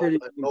I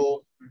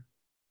know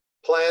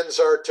plans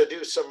are to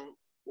do some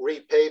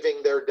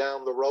repaving there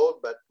down the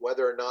road, but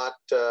whether or not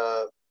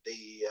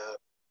the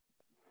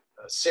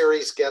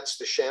series gets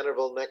to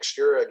Shannonville next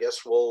year, I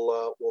guess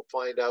we'll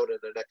find out in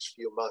the next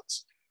few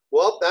months.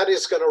 Well, that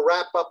is going to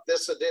wrap up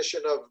this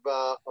edition of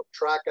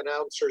Track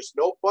Announcer's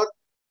Notebook.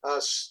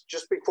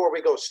 Just before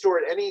we go,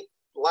 Stuart, any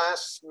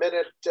last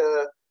minute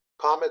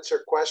comments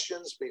or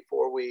questions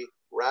before we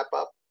wrap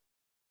up?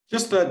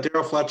 Just that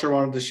Daryl Fletcher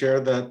wanted to share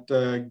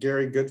that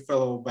Gary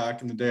Goodfellow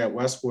back in the day at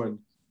Westwood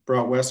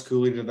brought Wes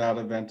Cooley to that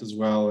event as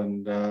well.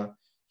 And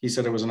he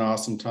said it was an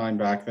awesome time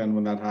back then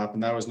when that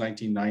happened. That was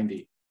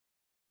 1990.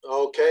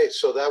 Okay,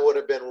 so that would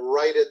have been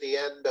right at the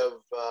end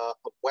of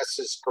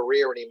Wes's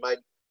career, and he might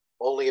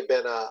only have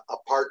been a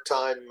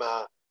part-time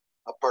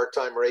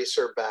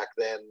racer back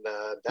then.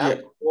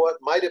 What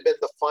might have been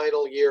the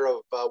final year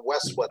of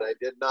Westwood. I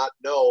did not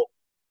know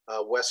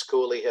Wes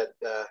Cooley had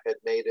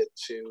made it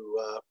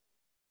to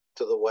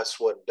the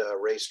Westwood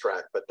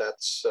racetrack, but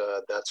that's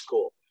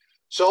cool.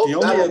 So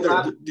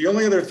the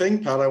only other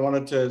thing, Pat, I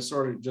wanted to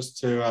sort of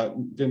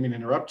didn't mean to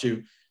interrupt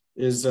you,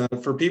 is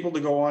for people to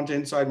go on to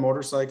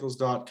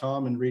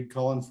InsideMotorcycles.com and read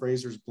Colin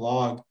Fraser's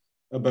blog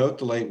about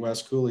the late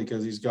Wes Cooley,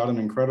 because he's got an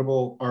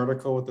incredible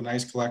article with a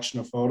nice collection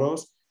of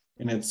photos,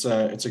 and it's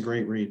a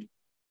great read.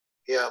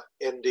 Yeah,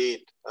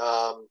 indeed.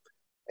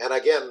 And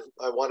again,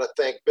 I want to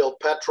thank Bill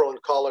Petro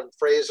and Colin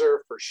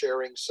Fraser for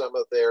sharing some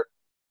of their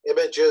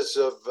images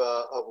of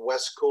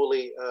Wes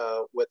Cooley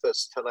with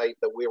us tonight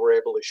that we were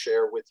able to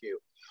share with you.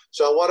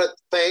 So I want to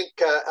thank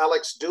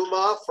Alex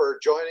Dumas for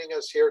joining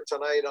us here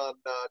tonight on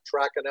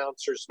Track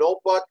Announcer's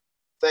Notebook.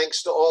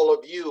 Thanks to all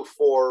of you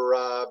for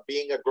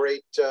being a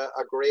great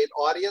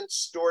audience.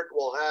 Stuart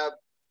will have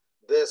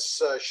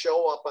this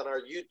show up on our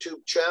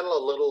YouTube channel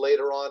a little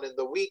later on in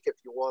the week if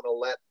you want to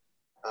let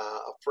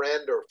a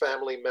friend or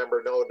family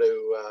member know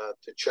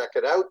to check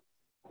it out.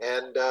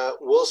 And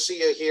we'll see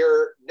you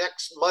here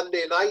next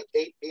Monday night,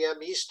 8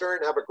 p.m.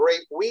 Eastern. Have a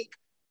great week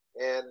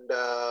and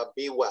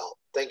be well.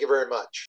 Thank you very much.